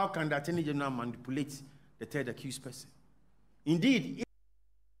 how can the Attorney General manipulate the third accused person? Indeed,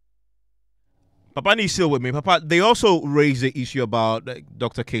 Papa is still with me. Papa, they also raised the issue about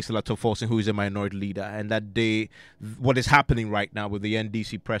Dr. Kesela Tofosin, who is a minority leader, and that what is happening right now with the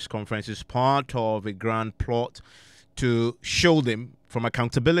NDC press conference is part of a grand plot to shield him from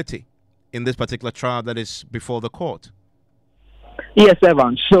accountability in this particular trial that is before the court. Yes,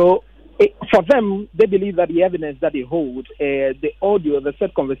 Evan. So for them, they believe that the evidence that they hold, the audio, the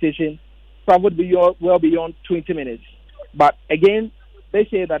said conversation, traveled well beyond 20 minutes. But again, they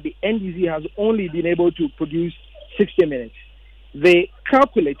say that the NDC has only been able to produce 60 minutes. They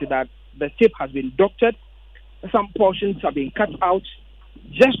calculated that the tape has been doctored, some portions have been cut out,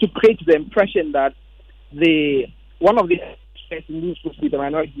 just to create the impression that one of the persons who's supposed to be the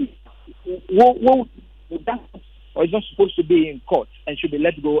minority or is not supposed to be in court and should be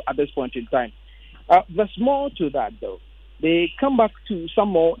let go at this point in time. There's more to that, though. they come back to some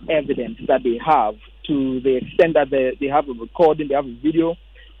more evidence that they have, to the extent that they have a recording, they have a video,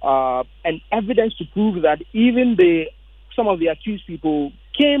 and evidence to prove that even some of the accused people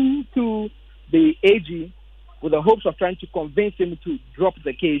came to the AG with the hopes of trying to convince him to drop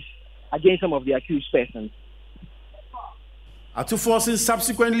the case against some of the accused persons. Atuforsen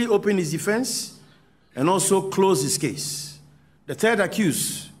subsequently opened his defense and also closed his case. The third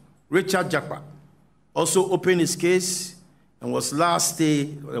accused, Richard Jakpa, also opened his case and was last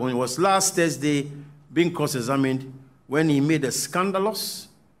Thursday being cross-examined when he made a scandalous,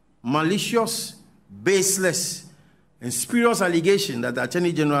 malicious, baseless, and spurious allegation that the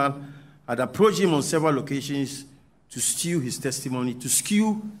Attorney General had approached him on several occasions to skew his testimony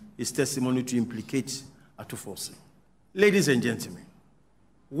to implicate Atuforsen. Ladies and gentlemen,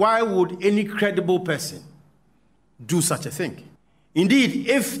 why would any credible person do such a thing? Indeed,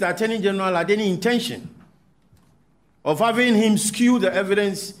 if the Attorney General had any intention of having him skew the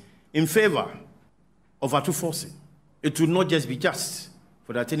evidence in favor of Atuforsen, it would not just be just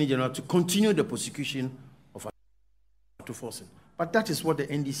for the Attorney General to continue the prosecution of Atuforsen. But that is what the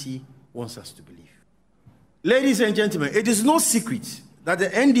NDC wants us to believe. Ladies and gentlemen, it is no secret that the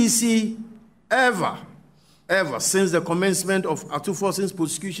NDC ever since the commencement of Atuforsen's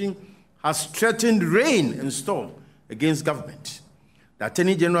prosecution has threatened rain and storm against government, the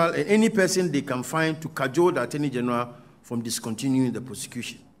Attorney General, and any person they can find to cajole the Attorney General from discontinuing the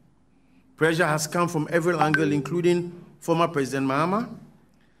prosecution. Pressure has come from every angle, including former President Mahama,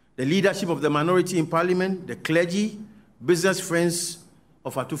 the leadership of the minority in Parliament, the clergy, business friends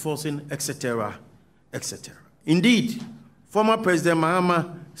of Atuforsen, etc., etc. Indeed, former President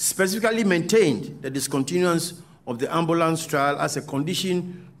Mahama specifically maintained the discontinuance of the ambulance trial as a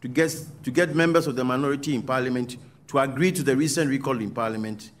condition to get members of the minority in Parliament to agree to the recent recall in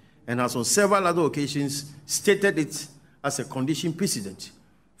Parliament, and has on several other occasions stated it as a condition precedent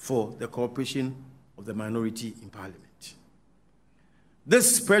for the cooperation of the minority in Parliament.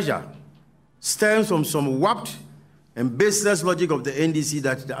 This pressure stems from some warped and baseless logic of the NDC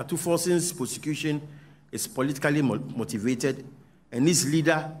that the Atuforsen's prosecution is politically motivated and its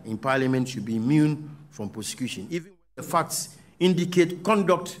leader in Parliament should be immune from prosecution, even when the facts indicate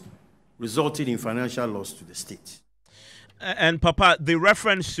conduct resulting in financial loss to the state. And Papa, the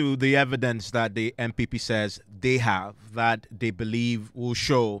reference to the evidence that the MPP says they have, that they believe will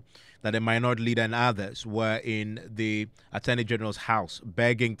show that the minority leader and others were in the Attorney General's house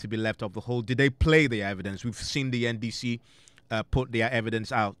begging to be left off the hold. Did they play the evidence? We've seen the NDC put their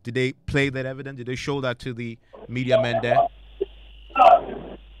evidence out. Did they play that evidence? Did they show that to the media men there?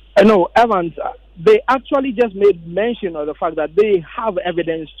 No, Evans, they actually just made mention of the fact that they have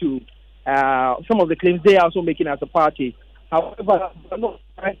evidence to some of the claims they are also making as a party. However, I'm not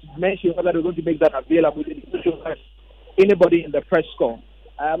trying to mention whether they're going to make that available to anybody in the press corps.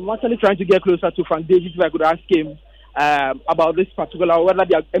 I'm actually trying to get closer to Frank Davis if I could ask him about this particular, whether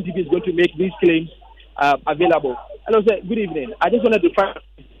the MPP is going to make these claims available. Hello, sir. Good evening. I just wanted to find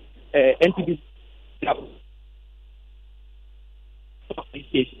MPP.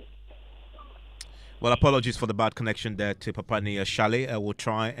 Well, apologies for the bad connection there to Papania Shale. We'll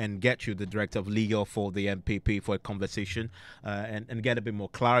try and get you the director of legal for the MPP for a conversation and get a bit more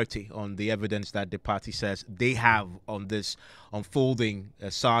clarity on the evidence that the party says they have on this unfolding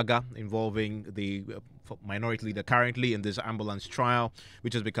saga involving the minority leader currently in this ambulance trial,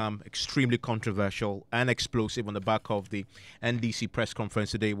 which has become extremely controversial and explosive on the back of the NDC press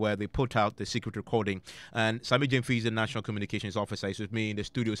conference today, where they put out the secret recording. And Sami Jemfi, the National Communications Officer, is with me in the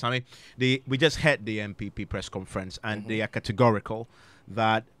studio. Sami, we just had the MPP press conference, and they are categorical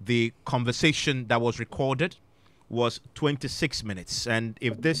that the conversation that was recorded was 26 minutes. And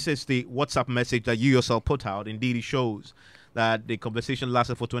if this is the WhatsApp message that you yourself put out, indeed it shows that the conversation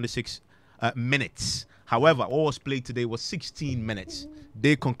lasted for 26 minutes. However, what was played today was 16 minutes.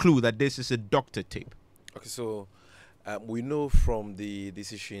 They conclude that this is a doctored tape. Okay, so we know from the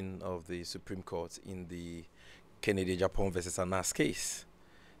decision of the Supreme Court in the Kennedy Japan versus Anas case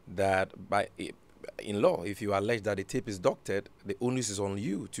that in law, if you allege that the tape is doctored, the onus is on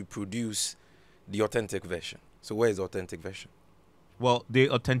you to produce the authentic version. So where is the authentic version? Well, the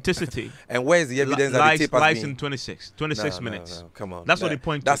authenticity and where is the evidence that the tape has lies been? in 26 minutes. No, come on. That's what the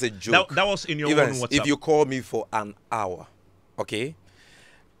point. That's a joke. That was in your Even own WhatsApp. If you call me for an hour, okay,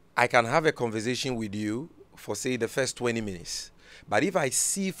 I can have a conversation with you for, say, the first 20 minutes. But if I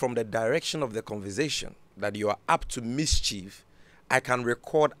see from the direction of the conversation that you are up to mischief, I can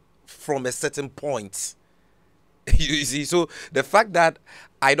record from a certain point. You see, so the fact that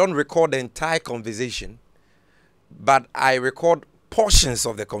I don't record the entire conversation, but I record portions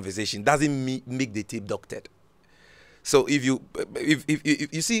of the conversation doesn't make the tape doctored. So if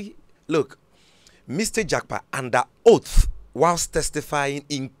you see, look, Mr. Jakpa under oath whilst testifying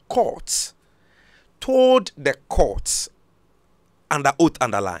in court told the court under oath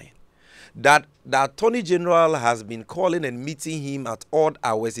underline that the Attorney General has been calling and meeting him at odd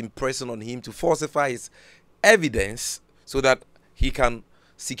hours, impressing on him to falsify his evidence so that he can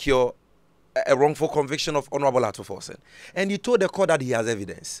secure a wrongful conviction of Honorable Atuforsen. And he told the court that he has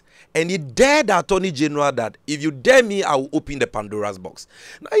evidence. And he dared the Attorney General that if you dare me, I will open the Pandora's box.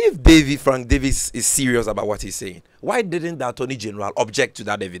 Now, if Frank Davis is serious about what he's saying, why didn't the Attorney General object to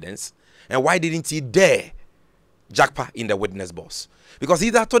that evidence? And why didn't he dare Jakpa in the witness box? Because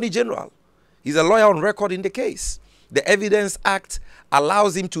he's the Attorney General. He's a lawyer on record in the case. The Evidence Act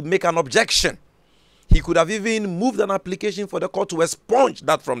allows him to make an objection. He could have even moved an application for the court to expunge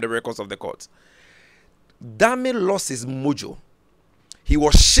that from the records of the court. Dame lost his mojo. He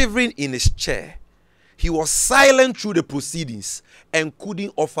was shivering in his chair. He was silent through the proceedings and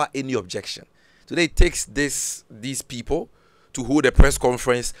couldn't offer any objection. Today it takes these people to hold a press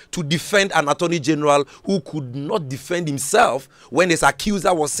conference to defend an Attorney General who could not defend himself when his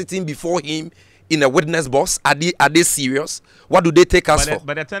accuser was sitting before him in a witness box. Are they serious? What do they take us for?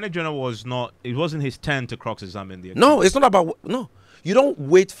 But the Attorney General was not, it wasn't his turn to cross-examine the accused. No, it's not about, no. You don't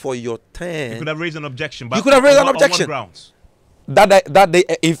wait for your turn. You could have raised an objection. But you could have raised an objection. On what grounds? That they,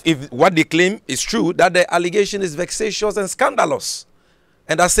 if what they claim is true, that the allegation is vexatious and scandalous.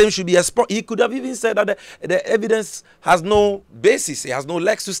 And that same should be exposed. He could have even said that the evidence has no basis. It has no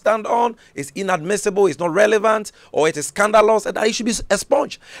legs to stand on. It's inadmissible. It's not relevant. Or it is scandalous. And that it should be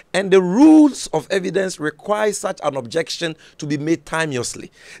expunged. And the rules of evidence require such an objection to be made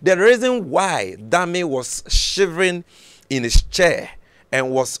timeously. The reason why Dame was shivering in his chair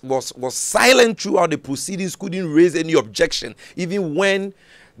and was silent throughout the proceedings, couldn't raise any objection, even when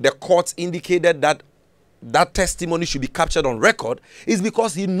the court indicated that testimony should be captured on record, is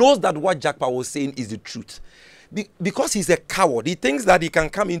because he knows that what Jakpa was saying is the truth. Because he's a coward, he thinks that he can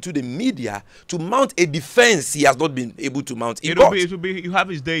come into the media to mount a defense he has not been able to mount in court. You have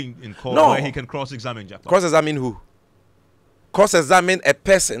his day in court where he can cross-examine Jakpa. Cross-examine who? Cross-examine a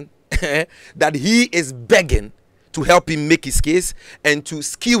person that he is begging to help him make his case and to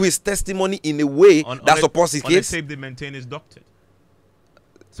skew his testimony in a way that supports his case. On the tape they maintain is doctored.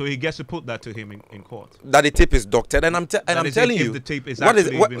 So he gets to put that to him in court. That the tape is doctored, and I'm telling you, the tape is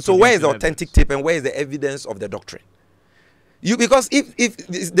so where is the authentic tape and where is the evidence of the doctrine? Because if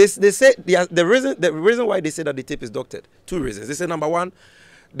they say the reason why they say that the tape is doctored, two reasons. They say number one,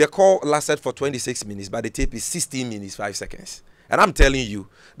 the call lasted for 26 minutes, but the tape is 16 minutes 5 seconds. And I'm telling you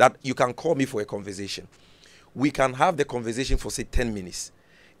that you can call me for a conversation. We can have the conversation for say 10 minutes.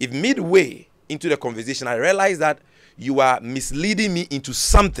 If midway into the conversation I realize that you are misleading me into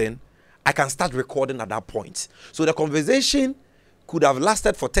something, I can start recording at that point. So the conversation could have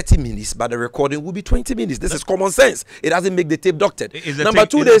lasted for 30 minutes, but the recording will be 20 minutes. This is common sense. It doesn't make the tape doctored. Number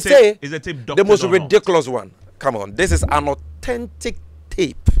two, they say the most ridiculous one. Come on, this is an authentic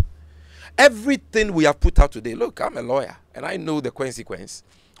tape. Everything we have put out today, look, I'm a lawyer, and I know the consequence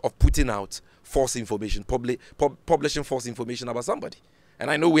of putting out false information, publishing false information about somebody.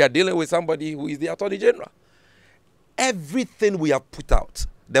 And I know we are dealing with somebody who is the Attorney General. Everything we have put out,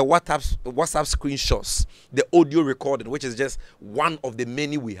 the WhatsApp screenshots, the audio recording, which is just one of the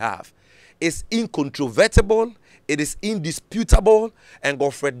many we have, is incontrovertible, it is indisputable, and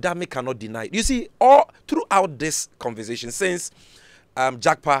Godfred Dame cannot deny it. You see, all throughout this conversation, since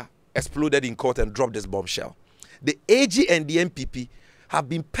Jakpa exploded in court and dropped this bombshell, the AG and the MPP have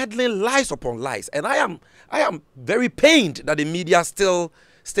been peddling lies upon lies, and I am very pained that the media still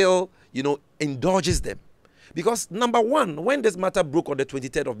indulges them. Because number one, when this matter broke on the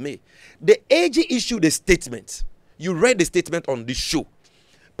 23rd of May, the AG issued a statement. You read the statement on this show.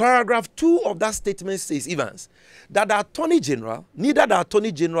 Paragraph 2 of that statement says, Evans, that the Attorney General, neither the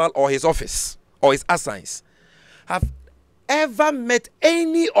Attorney General or his office or his assigns have ever met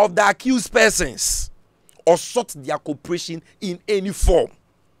any of the accused persons or sought their cooperation in any form.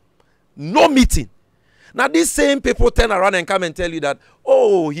 No meeting. Now these same people turn around and come and tell you that,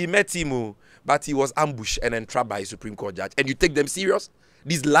 oh, he met him, but he was ambushed and entrapped by a Supreme Court judge. And you take them serious?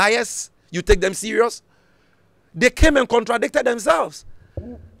 These liars, you take them serious? They came and contradicted themselves.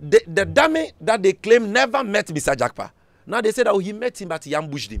 The Dame that they claim never met Mr. Jakpa. Now they said that he met him, but he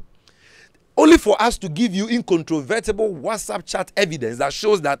ambushed him. Only for us to give you incontrovertible WhatsApp chat evidence that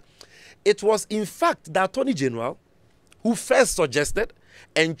shows that it was in fact the Attorney General who first suggested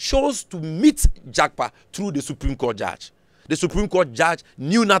and chose to meet Jakpa through the Supreme Court judge. The Supreme Court judge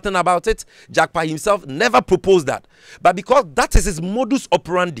knew nothing about it. Jakpa himself never proposed that. But because that is his modus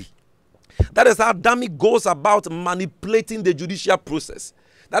operandi, That is how Dami goes about manipulating the judicial process.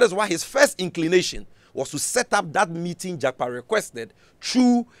 That is why his first inclination was to set up that meeting Jakpa requested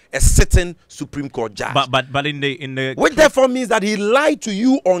through a sitting Supreme Court judge. But in the which therefore means that he lied to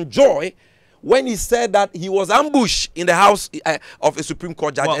you on Joy when he said that he was ambushed in the house of a Supreme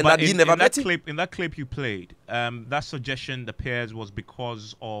Court judge and that he never met him. In that clip you played, that suggestion appears was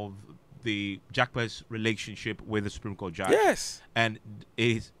because of the Jakpa's relationship with the Supreme Court judge. Yes. And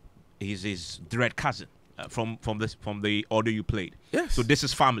he's his direct cousin. From the audio you played. Yes. So this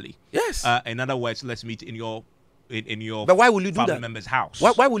is family. Yes. In other words, let's meet in your But why will you do family that? member's house.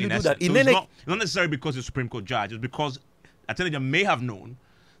 Why will you do that? So it's not necessarily because the Supreme Court judge. It's because Attorney General may have known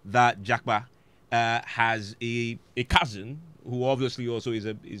that Jakpa has a cousin who obviously also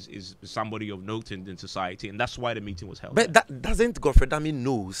is somebody of note in society, and that's why the meeting was held. But that doesn't Godfrey Dami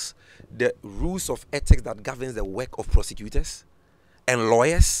knows the rules of ethics that governs the work of prosecutors and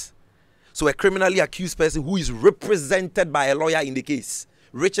lawyers? So a criminally accused person who is represented by a lawyer in the case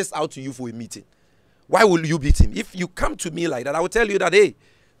reaches out to you for a meeting. Why will you beat him? If you come to me like that, I will tell you that, hey,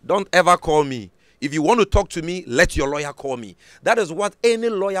 don't ever call me. If you want to talk to me, let your lawyer call me. That is what any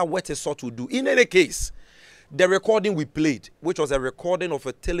lawyer worth a salt will do. In any case, the recording we played, which was a recording of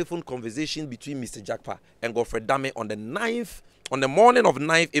a telephone conversation between Mr. Jakpa and Godfrey Dami on the morning of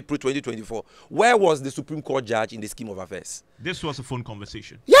 9th April 2024, where was the Supreme Court judge in the scheme of affairs? This was a phone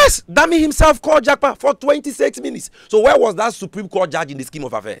conversation. Yes, Dami himself called Jakpa for 26 minutes. So where was that Supreme Court judge in the scheme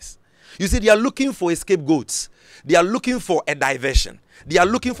of affairs? You see, they are looking for scapegoats. They are looking for a diversion. They are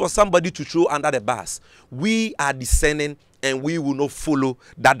looking for somebody to throw under the bus. We are discerning and we will not follow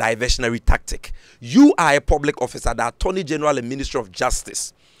that diversionary tactic. You are a public officer, the Attorney General and Minister of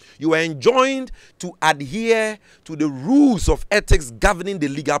Justice. You are enjoined to adhere to the rules of ethics governing the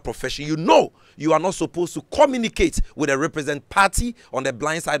legal profession. You know you are not supposed to communicate with a represent party on the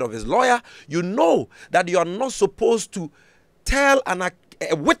blind side of his lawyer. You know that you are not supposed to tell a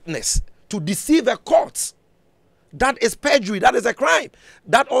witness to deceive a court. That is perjury. That is a crime.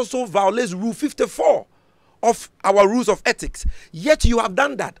 That also violates Rule 54 of our rules of ethics. Yet you have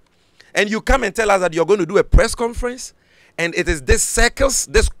done that. And you come and tell us that you're going to do a press conference, and it is this circus,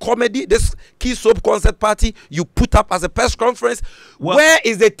 this comedy, this key soap concert party you put up as a press conference. Well, where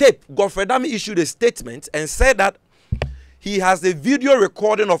is the tape? Godfrey Dami issued a statement and said that he has a video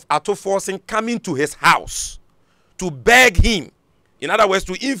recording of Ato Forson coming to his house to beg him, in other words,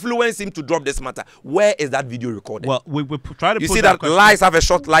 to influence him to drop this matter. Where is that video recorded? Well, we try to. You see that lies have a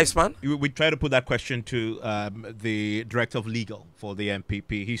short lifespan. We try to put that question to the director of legal for the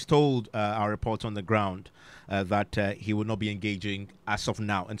MPP. He's told our reporter on the ground that he will not be engaging as of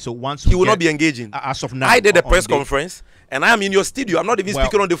now. And so once he will not be engaging as of now. I did a press conference, and I am in your studio. I'm not even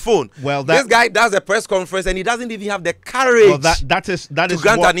speaking on the phone. Well, this guy does a press conference, and he doesn't even have the courage. Well, that is to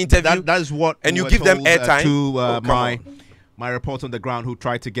grant an interview. That is what. And you give them airtime to my reporter on the ground who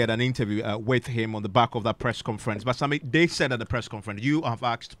tried to get an interview with him on the back of that press conference. But they said at the press conference, you have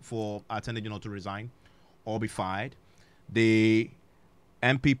asked for Attorney General to resign or be fired. The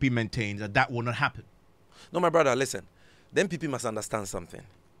MPP maintains that will not happen. No, my brother, listen. The MPP must understand something.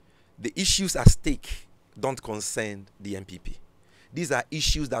 The issues at stake don't concern the MPP. These are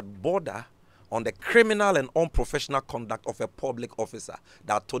issues that border on the criminal and unprofessional conduct of a public officer,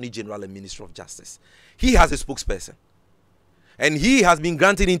 the Attorney General and Minister of Justice. He has a spokesperson. And he has been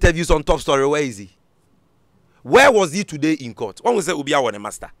granting interviews on Top Story. Where is he? Where was he today in court? When we say Ubia was a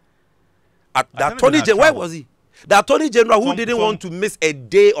master. At the Attorney General, where was he? The Attorney General who didn't want to miss a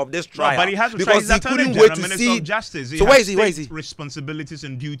day of this trial, but he has because he couldn't wait to see. Justice. So where is he? Where is he? Responsibilities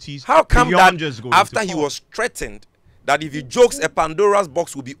and duties. How come that after he was threatened that if he jokes a Pandora's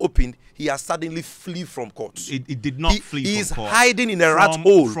box will be opened, he has suddenly flee from court? It did not flee He is from court. hiding in a rat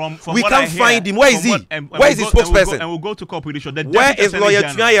hole. We can't find him. Where is he? Where is his spokesperson? And we'll go to court with issue. Where is lawyer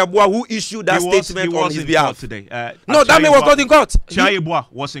Tianyabua who issued that statement on his behalf? Today. No, Dami was not in court. Tianyabua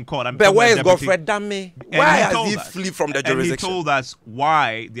was in court. But where is Godfrey Dami? Why has he flee from the jurisdiction? And he told us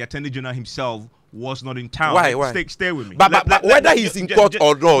why the Attorney General himself was not in town. Why? Stay with me. But whether he's in court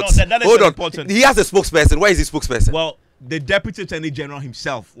or not, hold on. He has a spokesperson. Where is his spokesperson? Well, the Deputy Attorney General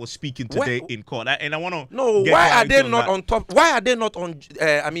himself was speaking today in court, and I want to. No, why are they not on top? Why are they not on?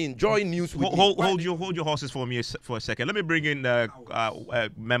 Joy News. With hold your horses for me for a second. Let me bring in a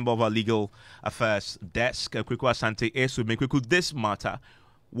member of our legal affairs desk, Kweku Asante Esu Kweku. This matter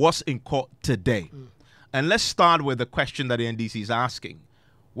was in court today, and let's start with the question that the NDC is asking: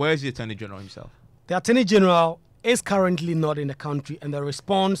 where is the Attorney General himself? The Attorney General is currently not in the country, and the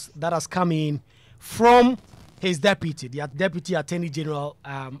response that has come in from his deputy, the Deputy Attorney General,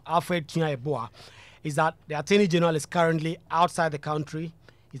 Alfred Tianyabua, is that the Attorney General is currently outside the country.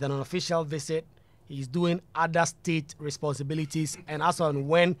 He's on an official visit. He's doing other state responsibilities. And as on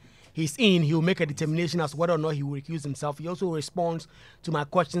when he's in, he'll make a determination as to whether or not he will recuse himself. He also responds to my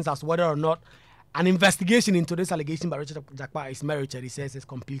questions as to whether or not an investigation into this allegation by Richard Jakpa is merited. He says it's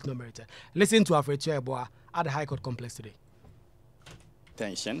completely not merited. Listen to Alfred Chieboa at the High Court complex today.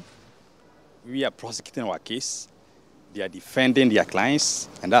 Tension. We are prosecuting our case. They are defending their clients,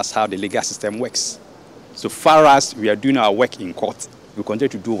 and that's how the legal system works. So far as we are doing our work in court, we continue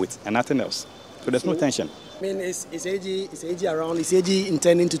to do it and nothing else. So there's no tension. I mean, is AG around? Is AG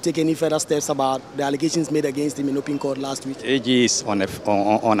intending to take any further steps about the allegations made against him in open court last week? AG is on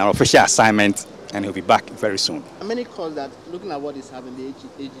an official assignment, and he'll be back very soon. How many calls that, looking at what is happening,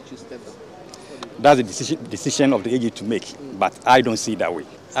 the AG should step down? That's the decision of the AG to make, but I don't see it that way.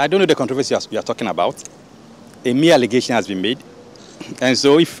 I don't know the controversy you are talking about. A mere allegation has been made, and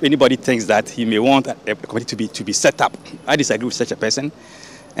so if anybody thinks that he may want a committee to be set up, I disagree with such a person,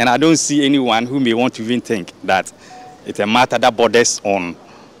 and I don't see anyone who may want to even think that it's a matter that borders on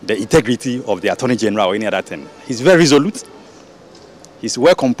the integrity of the Attorney General or any other thing. He's very resolute, he's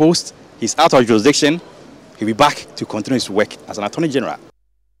well composed, he's out of jurisdiction, he'll be back to continue his work as an Attorney General.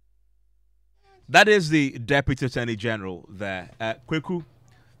 That is the Deputy Attorney General there. Kweku,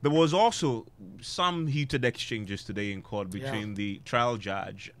 there was also some heated exchanges today in court between the trial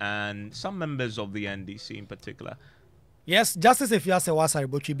judge and some members of the NDC in particular. Yes, Justice Efiase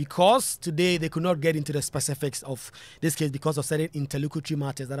Wasaribochi, because today they could not get into the specifics of this case because of certain interlocutory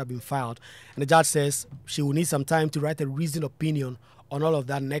matters that have been filed. And the judge says she will need some time to write a reasoned opinion on all of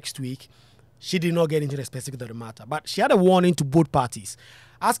that next week. She did not get into the specifics of the matter, but she had a warning to both parties,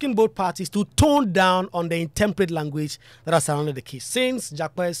 asking both parties to tone down on the intemperate language that has surrounded the case. Since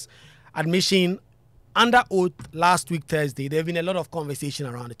Jakpa's admission under oath last week, Thursday, there have been a lot of conversation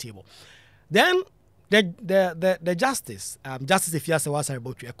around the table. Then the Justice Efiase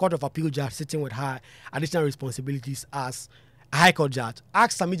Wasaribochi, a Court of Appeal judge sitting with her additional responsibilities as a High Court judge,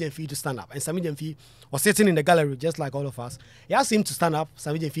 asked Sami Gyamfi to stand up. And Sami Gyamfi was sitting in the gallery just like all of us. He asked him to stand up.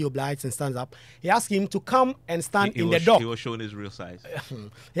 Sami Gyamfi obliges and stands up. He asked him to come and stand in the dock. He was showing his real size.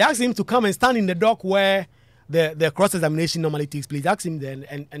 He asked him to come and stand in the dock where the cross-examination normally takes place. He asked him then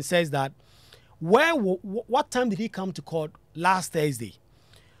and says that, what time did he come to court last Thursday?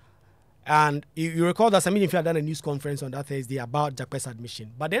 And you recall that Sami Gyamfi had done a news conference on that Thursday about Jakpa's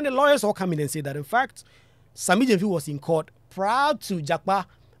admission. But then the lawyers all come in and say that, in fact, Sami Gyamfi was in court prior to Jakpa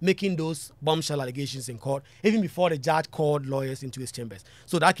making those bombshell allegations in court, even before the judge called lawyers into his chambers.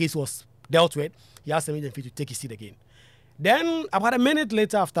 So that case was dealt with. He asked Sami Gyamfi to take his seat again. Then, about a minute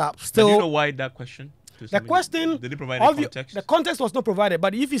later after, still... Do you know why that question? The question... Did he provide any context? The context was not provided,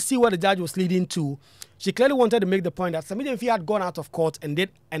 but if you see what the judge was leading to, she clearly wanted to make the point that Sami Gyamfi had gone out of court and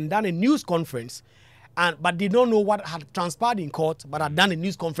done a news conference, but did not know what had transpired in court, but had done a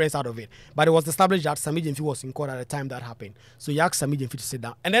news conference out of it. But it was established that Sami Gyamfi was in court at the time that happened. So he asked Sami Gyamfi to sit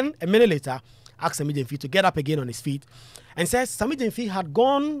down. And then a minute later, asked Sami Gyamfi to get up again on his feet and says Sami Gyamfi had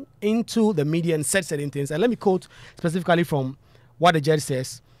gone into the media and said certain things. And let me quote specifically from what the judge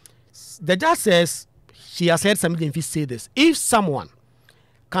says. The judge says she has heard Sami Gyamfi say this: if someone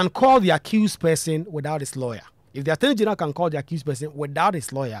can call the accused person without his lawyer, if the Attorney General can call the accused person without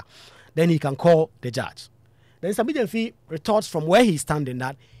his lawyer, then he can call the judge. Then Sami Gyamfi retorts from where he's standing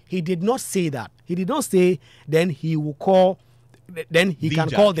that he did not say that. He did not say then he will call, then he can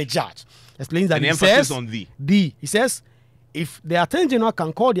call the judge. Explains that. And he emphasis says on the. He says if the Attorney General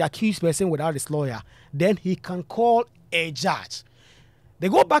can call the accused person without his lawyer, then he can call a judge. They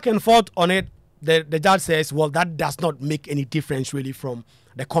go back and forth on it. The judge says, well, that does not make any difference really from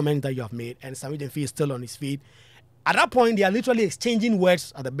the comment that you have made. And Sami Gyamfi is still on his feet. At that point, they are literally exchanging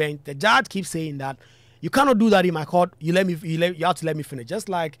words at the bench. The judge keeps saying that you cannot do that in my court. You have to let me finish. Just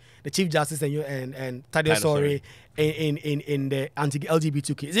like the Chief Justice and Thaddeus Sori in the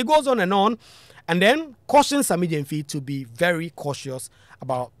anti-LGBT case. It goes on, and then cautions Sami Gyamfi to be very cautious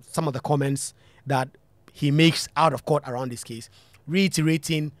about some of the comments that he makes out of court around this case,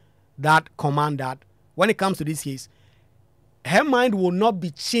 reiterating that command that when it comes to this case, her mind will not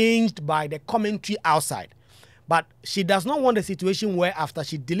be changed by the commentary outside. But she does not want a situation where after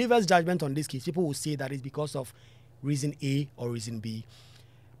she delivers judgment on this case, people will say that it's because of reason A or reason B.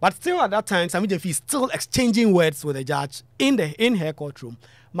 But still at that time, Sami Gyamfi is still exchanging words with the judge in her courtroom.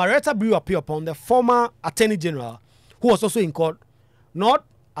 Marietta Brew appeared upon the former Attorney General, who was also in court, not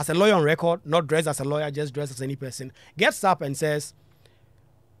as a lawyer on record, not dressed as a lawyer, just dressed as any person, gets up and says,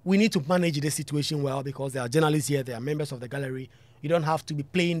 we need to manage this situation well because there are journalists here, there are members of the gallery. You don't have to be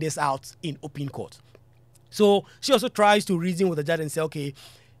playing this out in open court. So she also tries to reason with the judge and say, okay,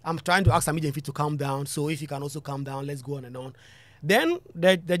 I'm trying to ask Sami Gyamfi to calm down, so if you can also calm down, let's go on and on. Then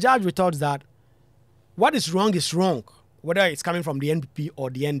the judge retorts that what is wrong, whether it's coming from the NPP or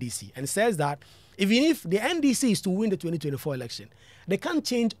the NDC, and says that even if the NDC is to win the 2024 election, they can't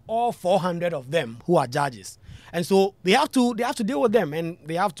change all 400 of them who are judges. And so they have to deal with them, and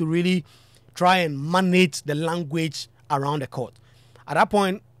they have to really try and manage the language around the court. At that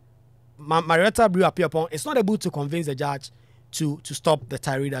point, Marietta Brew appear upon, it's not able to convince the judge to stop the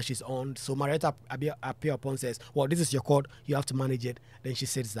tirade that she's on. So Marietta appear upon says, well, this is your court, you have to manage it. Then she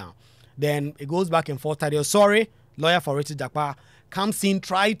sits down. Then it goes back and forth. Sorry, lawyer for Richard Jakpa comes in,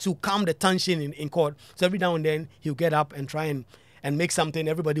 try to calm the tension in court. So every now and then he'll get up and try and make something,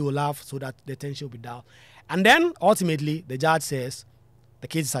 everybody will laugh so that the tension will be down. And then ultimately the judge says the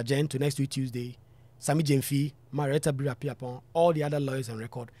case is adjourned to next week Tuesday. Sami Jemfi, Marietta Brew appear upon, all the other lawyers on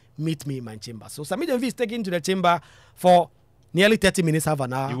record, meet me in my chamber. So Sami Jemfi is taken to the chamber for nearly 30 minutes, half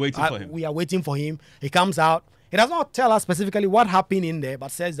an hour. You're waiting for him. We are waiting for him. He comes out. He does not tell us specifically what happened in there,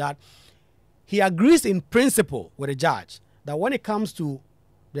 but says that he agrees in principle with the judge that when it comes to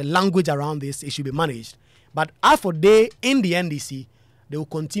the language around this, it should be managed. But as for they in the NDC, they will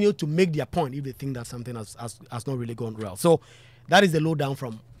continue to make their point if they think that something has not really gone well. So that is the lowdown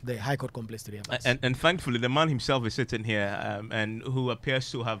from the High Court complex today. And thankfully, the man himself is sitting here and who appears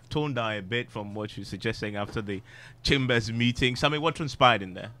to have toned down a bit from what you're suggesting after the Chambers meeting. Sammy, what transpired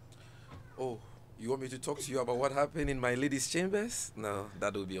in there? Oh, you want me to talk to you about what happened in my ladies' chambers? No,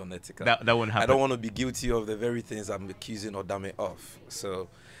 that would be unethical. That won't happen. I don't want to be guilty of the very things I'm accusing Odame of. So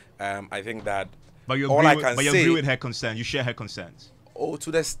I think that but you all agree I with, can but you say... agree with her concerns. You share her concerns. Oh,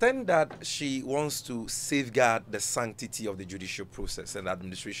 to the extent that she wants to safeguard the sanctity of the judicial process and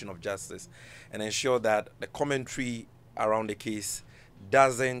administration of justice and ensure that the commentary around the case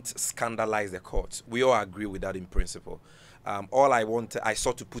doesn't scandalize the courts. We all agree with that in principle. All I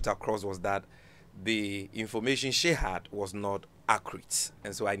sought to put across was that the information she had was not accurate,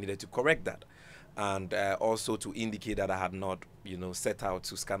 and so I needed to correct that, and also to indicate that I had not, set out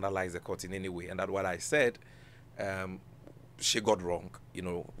to scandalize the court in any way, and that what I said, she got wrong,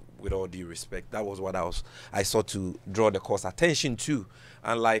 with all due respect. That was what I sought to draw the court's attention to,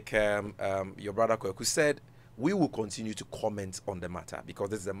 and like your brother Kweku said, we will continue to comment on the matter because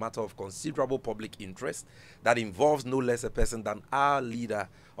this is a matter of considerable public interest that involves no less a person than our leader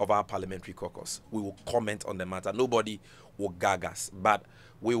of our parliamentary caucus. We will comment on the matter. Nobody will gag us, but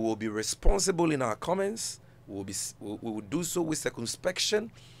we will be responsible in our comments. We will do so with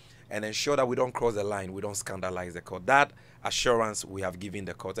circumspection and ensure that we don't cross the line, we don't scandalize the court. That assurance we have given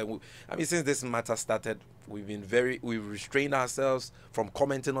the court. And since this matter started, we've restrained ourselves from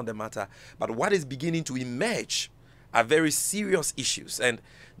commenting on the matter. But what is beginning to emerge are very serious issues, and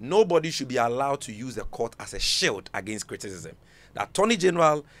nobody should be allowed to use the court as a shield against criticism. The Attorney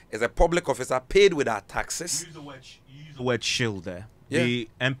General is a public officer paid with our taxes. You use the word shield there. Yeah. The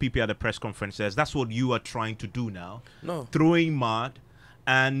MPP at the press conference says that's what you are trying to do now. No. Throwing mud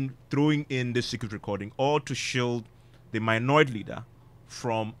and throwing in the secret recording, all to shield the minority leader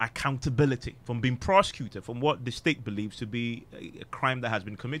from accountability, from being prosecuted, from what the state believes to be a crime that has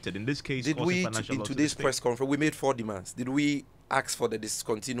been committed. In this case, did we, in today's press conference, we made 4 demands. Did we ask for the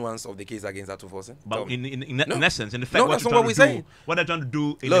discontinuance of the case against Atufosin? But in essence, in effect, no, what they're trying to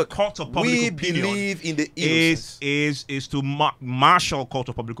do in the court of public opinion believe in the is to marshal court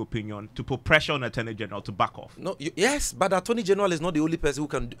of public opinion to put pressure on the Attorney General to back off. No, yes, but the Attorney General is not the only person who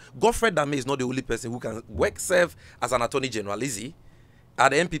can. Godfrey Dame is not the only person who can serve as an Attorney General, is he? Are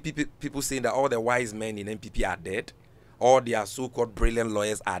the MPP people saying that all the wise men in MPP are dead? All their so-called brilliant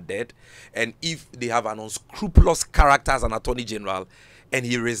lawyers are dead? And if they have an unscrupulous character as an Attorney General and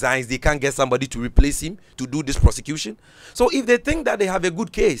he resigns, they can't get somebody to replace him to do this prosecution? So if they think that they have a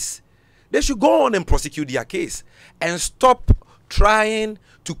good case, they should go on and prosecute their case and stop trying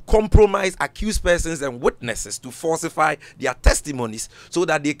to compromise accused persons and witnesses to falsify their testimonies so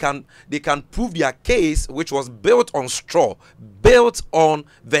that they can prove their case, which was built on straw, built on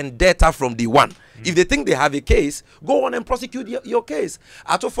vendetta from the one. If they think they have a case, go on and prosecute your case.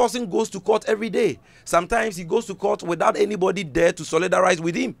 Atufosin goes to court every day. Sometimes he goes to court without anybody there to solidarize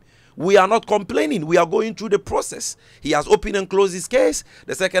with him. We are not complaining. We are going through the process. He has opened and closed his case.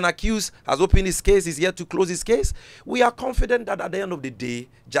 The second accused has opened his case. He's yet to close his case. We are confident that at the end of the day,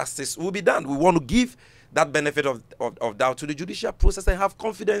 justice will be done. We want to give that benefit of doubt to the judicial process and have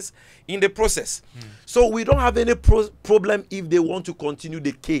confidence in the process. So we don't have any problem if they want to continue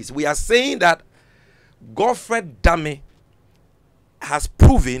the case. We are saying that Godfrey Dame has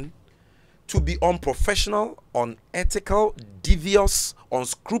proven to be unprofessional, unethical, devious,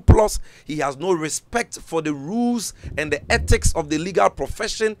 unscrupulous. He has no respect for the rules and the ethics of the legal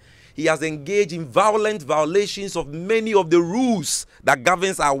profession. he has engaged in violent violations of many of the rules that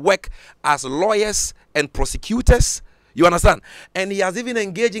governs our work as lawyers and prosecutors. You understand? And he has even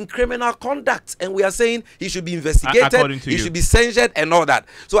engaged in criminal conduct, and we are saying he should be investigated, he should be censured and all that.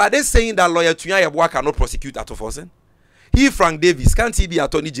 So are they saying that lawyer Tunya Yeboah cannot prosecute Ato Forsen? He, Frank Davis, can't he be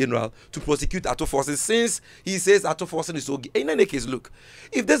Attorney General to prosecute Ato Forsen, since he says Ato Forsen is so guilty? In any case, look,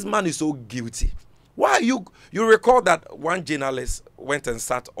 if this man is so guilty, why you recall that one journalist went and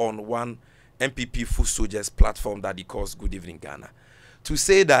sat on one MPP Foot Soldiers platform that he calls Good Evening Ghana to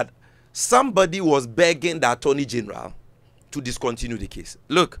say that somebody was begging the Attorney General to discontinue the case.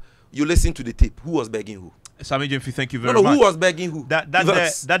 Look, you listen to the tape. Who was begging who? Sami Jemfi, thank you very much. Who was begging who? That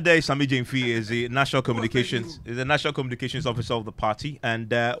day, Sami Jemfi is the national communications officer of the party,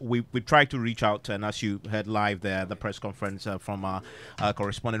 and we tried to reach out, and as you heard live there, the press conference from our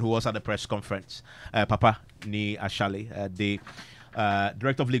correspondent who was at the press conference, Papa Ni Ashali, the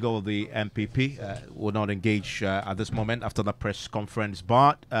Director of Legal of the MPP, will not engage at this moment after the press conference.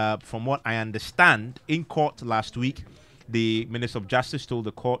 But from what I understand, in court last week, the Minister of Justice told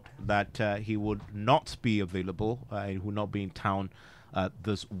the court that he would not be available, he would not be in town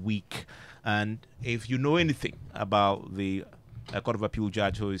this week. And if you know anything about the Court of Appeal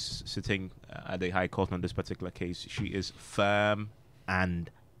judge who is sitting at the High Court on this particular case, she is firm and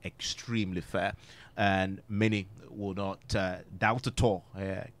extremely fair. And many will not doubt at all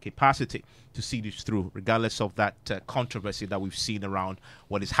her capacity to see this through, regardless of that controversy that we've seen around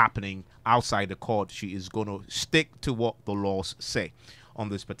what is happening outside the court. She is going to stick to what the laws say on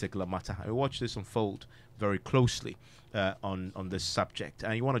this particular matter. I watch this unfold very closely on this subject.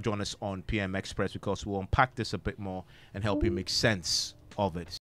 And you want to join us on PM Express, because we'll unpack this a bit more and help you make sense of it.